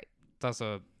 great. It's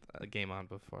also a game on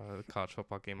before a college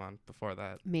football game on before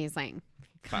that. Amazing.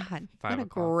 God, Five what a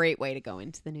o'clock. great way to go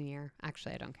into the new year.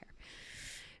 Actually, I don't care.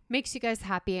 Makes you guys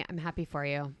happy. I'm happy for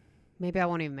you. Maybe I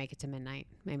won't even make it to midnight.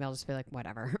 Maybe I'll just be like,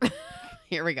 whatever.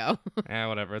 Here we go. Yeah,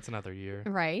 whatever. It's another year.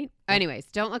 Right. Anyways,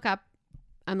 Don't Look Up.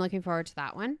 I'm looking forward to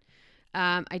that one.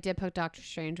 I did put Doctor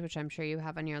Strange, which I'm sure you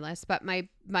have on your list. But my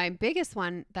biggest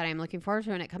one that I'm looking forward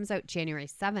to, and it comes out January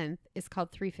 7th, is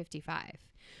called 355,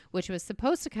 which was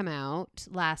supposed to come out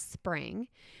last spring.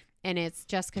 And it's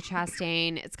Jessica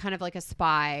Chastain. It's kind of like a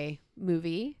spy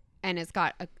movie. And it's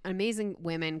got an amazing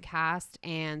women cast,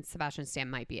 and Sebastian Stan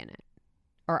might be in it.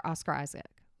 Or Oscar Isaac.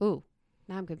 Ooh,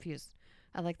 now I'm confused.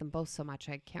 I like them both so much.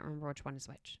 I can't remember which one is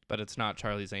which. But it's not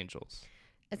Charlie's Angels.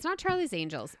 It's not Charlie's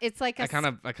Angels. It's like It kind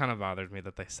of bothered me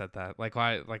that they said that.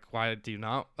 Why do you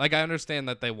not? Like, I understand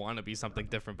that they want to be something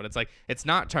different, but it's like, it's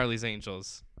not Charlie's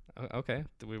Angels. Okay,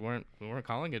 we weren't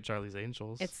calling it Charlie's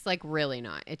Angels. It's like really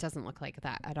not. It doesn't look like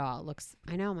that at all. It looks.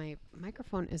 I know my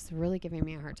microphone is really giving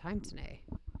me a hard time today.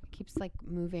 It keeps like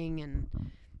moving and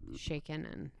shaking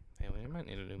and. Hey, we might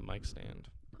need a new mic stand.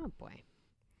 Oh boy.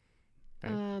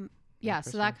 Right. Yeah.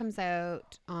 So that comes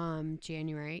out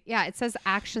January. Yeah. It says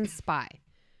Action Spy.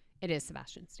 It is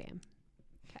Sebastian Stan.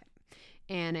 Okay.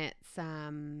 And it's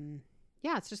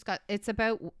Yeah, it's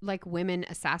about like women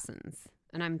assassins,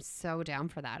 and I'm so down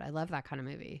for that. I love that kind of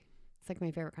movie. It's like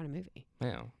my favorite kind of movie.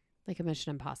 Yeah. Like a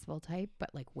Mission Impossible type, but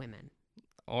like women.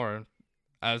 Or,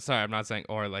 sorry, I'm not saying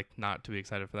or like not to be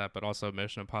excited for that, but also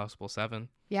Mission Impossible 7.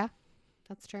 Yeah,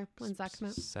 that's true. When's that come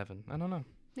out? 7. I don't know.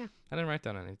 Yeah. I didn't write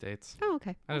down any dates. Oh,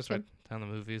 okay. I That's just wrote down the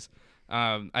movies.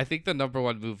 I think the number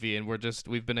one movie, and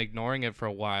we've been ignoring it for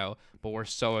a while, but we're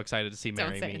so excited to see Don't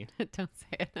Marry say Me. it. Don't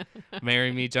say it.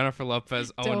 Marry Me, Jennifer Lopez,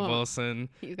 Owen Don't. Wilson.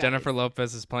 You guys. Jennifer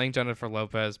Lopez is playing Jennifer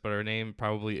Lopez, but her name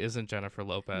probably isn't Jennifer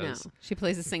Lopez. No, she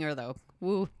plays a singer though.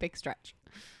 Woo, big stretch.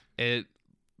 It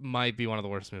might be one of the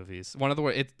worst movies.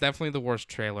 It's definitely the worst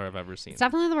trailer I've ever seen. It's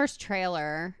definitely the worst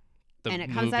trailer. The and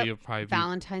it comes movie out will probably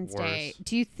Valentine's be Day. worse.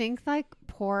 Do you think like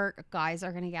poor guys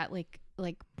are gonna get like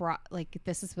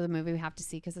this is the movie we have to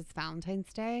see because it's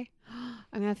Valentine's Day?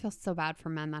 I'm gonna feel so bad for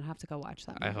men that have to go watch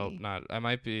that movie. I hope not. I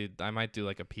might do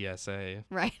like a PSA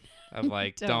Right. of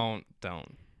like don't go.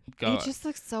 It just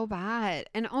looks so bad.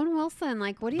 And Owen Wilson,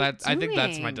 like, what are you doing? I think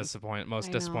that's my most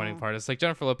I disappointing know. part. It's like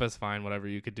Jennifer Lopez, fine, whatever,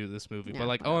 you could do this movie, Yeah, but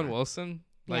like whatever. Owen Wilson,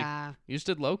 like Yeah, you just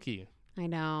did Loki. I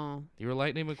know. You were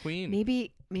Lightning McQueen.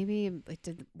 Maybe it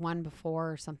did one before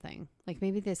or something. Like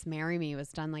maybe this Marry Me was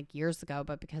done like years ago,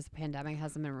 but because the pandemic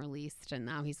hasn't been released, and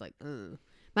now he's like, ugh.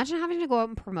 Imagine having to go out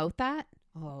and promote that.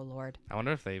 Oh Lord, I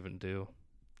wonder if they even do.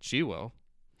 She will.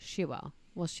 she will.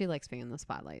 Well, she likes being in the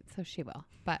spotlight, so she will.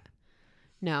 But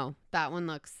no, that one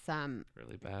looks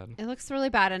Really bad. it looks really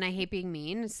bad, and I hate being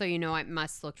mean. So you know, it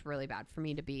must look really bad for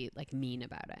me to be like mean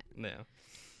about it. Yeah.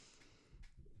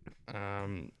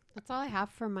 That's all I have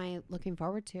for my looking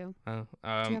forward to. Do you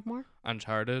Um, have more?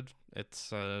 Uncharted.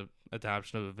 It's a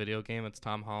adaptation of a video game. It's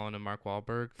Tom Holland and Mark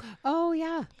Wahlberg. Oh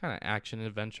yeah, Kind of action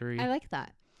adventure. I like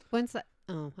that. When's that?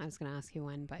 Oh, I was gonna ask you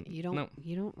when, but you don't. No.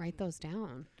 You don't write those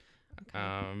down. Okay.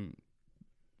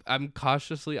 I'm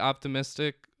cautiously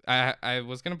optimistic. I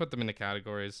was gonna put them into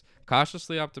categories.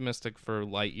 Cautiously optimistic for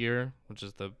Lightyear, which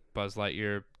is the Buzz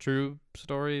Lightyear true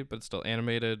story, but it's still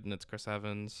animated and it's Chris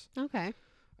Evans. Okay.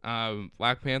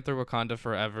 Black Panther: Wakanda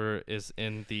Forever is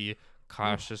in the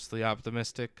cautiously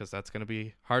optimistic because that's gonna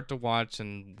be hard to watch,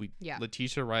 and Yeah.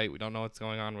 Letitia Wright, we don't know what's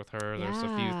going on with her. There's a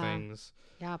few Yeah. things.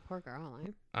 Yeah, poor girl.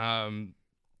 I'm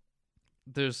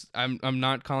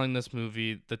not calling this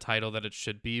movie the title that it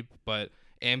should be, but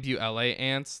Ambu LA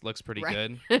Ants looks pretty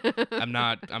Right. good. I'm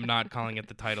not calling it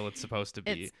the title it's supposed to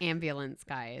be. It's ambulance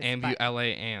guys. Ambu but-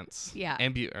 LA Ants. Yeah.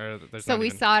 There's So not we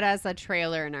even- saw it as a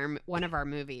trailer in one of our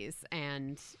movies,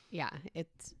 and yeah, it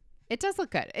does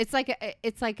look good. It's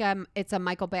a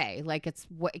Michael Bay. Like it's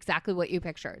exactly what you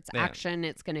picture. It's Yeah. action.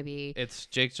 It's gonna be. It's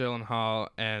Jake Gyllenhaal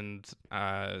and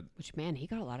Which man, he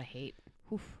got a lot of hate.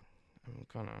 Oof, I'm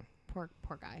gonna poor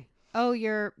guy. Oh,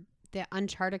 the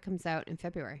Uncharted comes out in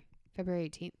February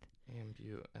 18th.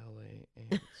 Ambu LA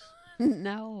Ants.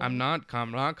 No, I'm not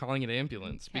calling it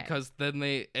ambulance Okay. because then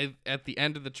they at the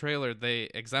end of the trailer they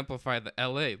exemplify the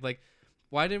LA. Like,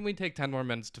 why didn't we take 10 more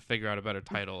minutes to figure out a better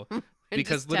title?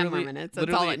 Because just 10 more literally, minutes. That's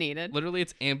all literally- it needed. Literally,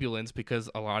 it's ambulance because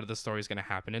a lot of the story is going to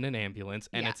happen in an ambulance,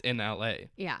 and Yeah. it's in LA.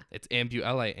 Yeah, It's Ambu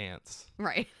LA Ants,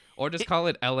 right, or just call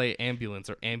it LA Ambulance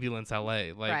or Ambulance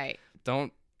LA. Like, right.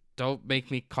 don't make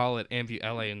me call it Ambu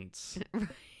LA Ants.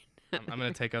 I'm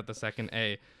gonna take out the second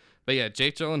A. But yeah,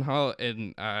 Jake Gyllenhaal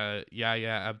and Yahya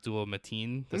Abdul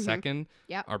Mateen the second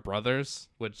Yep. are brothers,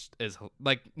 which is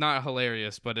like not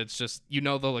hilarious, but it's just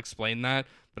they'll explain that,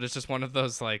 but it's just one of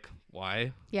those like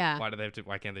why Yeah.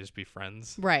 why can't they just be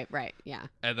friends? Right. Yeah.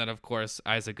 And then of course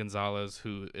Isaac Gonzalez,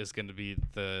 who is going to be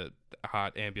the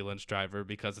hot ambulance driver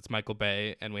because it's Michael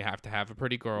Bay, and we have to have a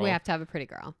pretty girl. We have to have a pretty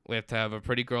girl. We have to have a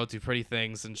pretty girl do pretty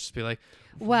things and just be like,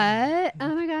 What?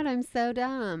 Oh my god, I'm so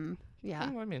dumb.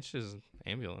 Yeah. oh, I mean, she's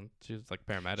ambulance. She's like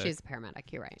paramedic. She's a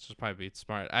paramedic. You're right. She'll probably be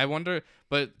smart. I wonder,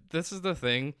 but this is the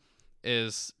thing,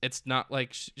 is it's not like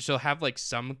she'll have like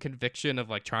some conviction of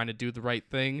like trying to do the right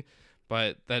thing,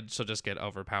 but then she'll just get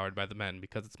overpowered by the men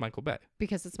because it's Michael Bay.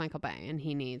 Because it's Michael Bay and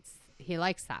he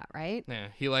likes that, right? Yeah,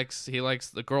 he likes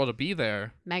the girl to be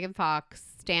there. Megan Fox,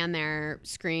 stand there,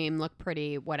 scream, look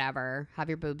pretty, whatever, have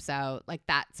your boobs out. Like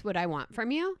that's what I want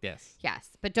from you. Yes. Yes.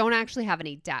 But don't actually have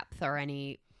any depth or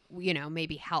any,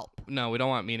 maybe help. No, we don't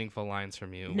want meaningful lines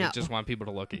from you. No. We just want people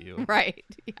to look at you. Right.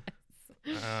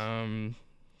 Yes. Um,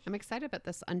 I'm excited about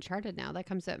this Uncharted now. That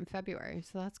comes out in February,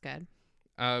 so that's good.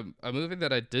 a movie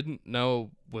that I didn't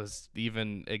know was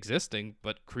even existing,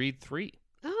 but Creed 3.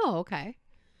 Oh, okay.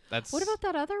 That's What about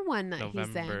that other one that he's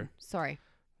in? November. Sorry.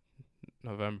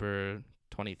 November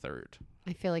 23rd.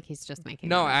 I feel like he's just making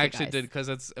No, it up, I you actually guys. did because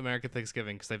it's American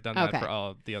Thanksgiving because they've done that Okay. for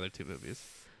all the other two movies.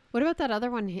 What about that other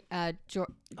one? Oh,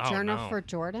 Journal no. for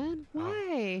Jordan? Oh.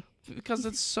 Why? Because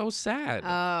it's so sad. Oh,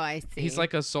 I see. He's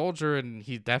like a soldier, and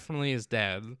he definitely is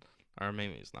dead. Or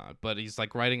maybe he's not. But he's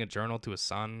like writing a journal to his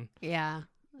son. Yeah.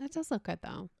 That does look good,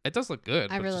 though. It does look good.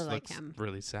 I but it really just like looks him.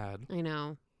 really sad. I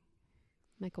know.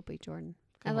 Michael B. Jordan.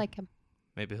 I Cool. like him.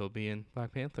 Maybe he'll be in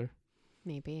Black Panther.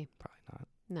 Maybe. Probably not.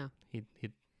 No. He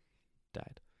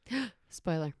died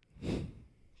Spoiler.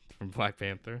 from Black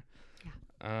Panther. Yeah.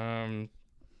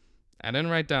 I didn't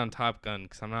write down Top Gun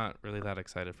because I'm not really that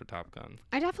excited for Top Gun.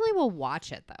 I definitely will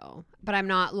watch it, though. But I'm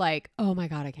not like, oh, my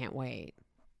God, I can't wait.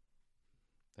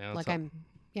 Yeah, Like all- I'm,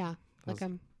 yeah. those, Like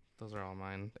I'm those are all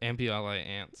mine. Ambiala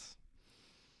Ants.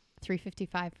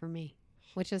 3:55 for me,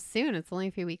 which is soon. It's only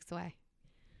a few weeks away.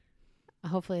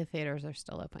 Hopefully the theaters are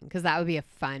still open because that would be a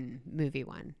fun movie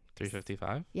one.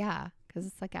 3:55. Yeah, because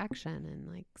it's like action and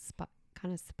like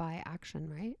kind of spy action,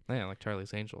 right? Yeah, like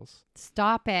Charlie's Angels.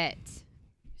 Stop it.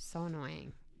 So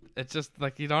annoying. It's just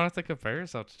like you don't have to compare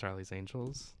yourself to Charlie's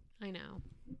Angels. I know.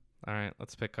 All right,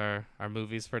 let's pick our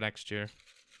movies for next year.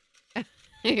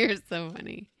 You're so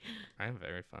funny. I am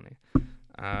very funny.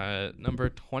 Number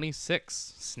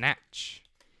 26, Snatch,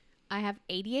 I have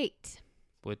 88.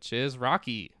 which is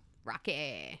Rocky.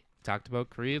 Rocky. Talked about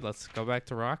Creed. Let's go back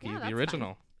to Rocky, Yeah, the that's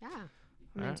original. Yeah.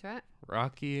 I'm Alright. into it.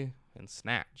 Rocky and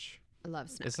Snatch. I love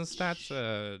Snatch. Isn't Snatch?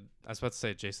 I was about to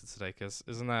say Jason Sudeikis.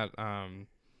 Isn't that?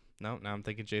 No. Now I'm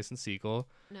thinking Jason Segel.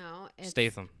 No. It's,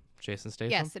 Statham. Jason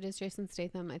Statham. Yes, it is Jason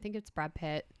Statham. I think it's Brad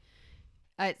Pitt.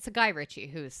 It's a Guy Ritchie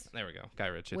who's. There we go. Guy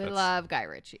Ritchie. We that's, love Guy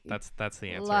Ritchie. That's the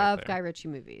answer. Love right Guy there. Ritchie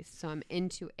movies, so I'm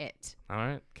into it. All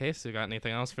right. Case, you got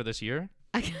anything else for this year?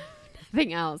 I got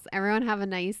nothing else. Everyone have a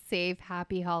nice, safe,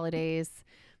 happy holidays.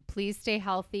 Please stay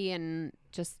healthy and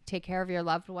just take care of your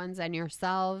loved ones and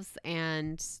yourselves.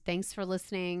 And thanks for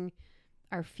listening,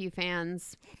 our few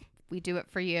fans. We do it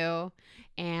for you.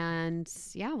 And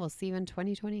yeah, we'll see you in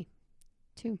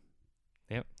 2022.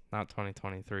 Not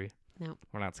 2023. No.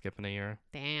 We're not skipping a year.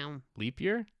 Damn. Leap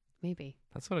year? Maybe.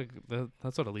 That's what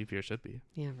a leap year should be.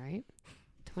 Yeah, right?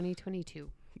 2022.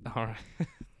 All right.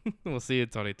 We'll see you in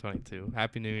 2022.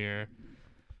 Happy New Year.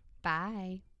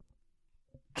 Bye.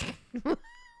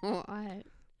 What? All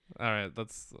right. We'll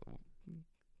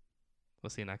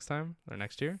see you next time or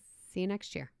next year. See you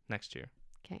next year. Next year.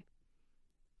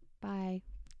 Bye.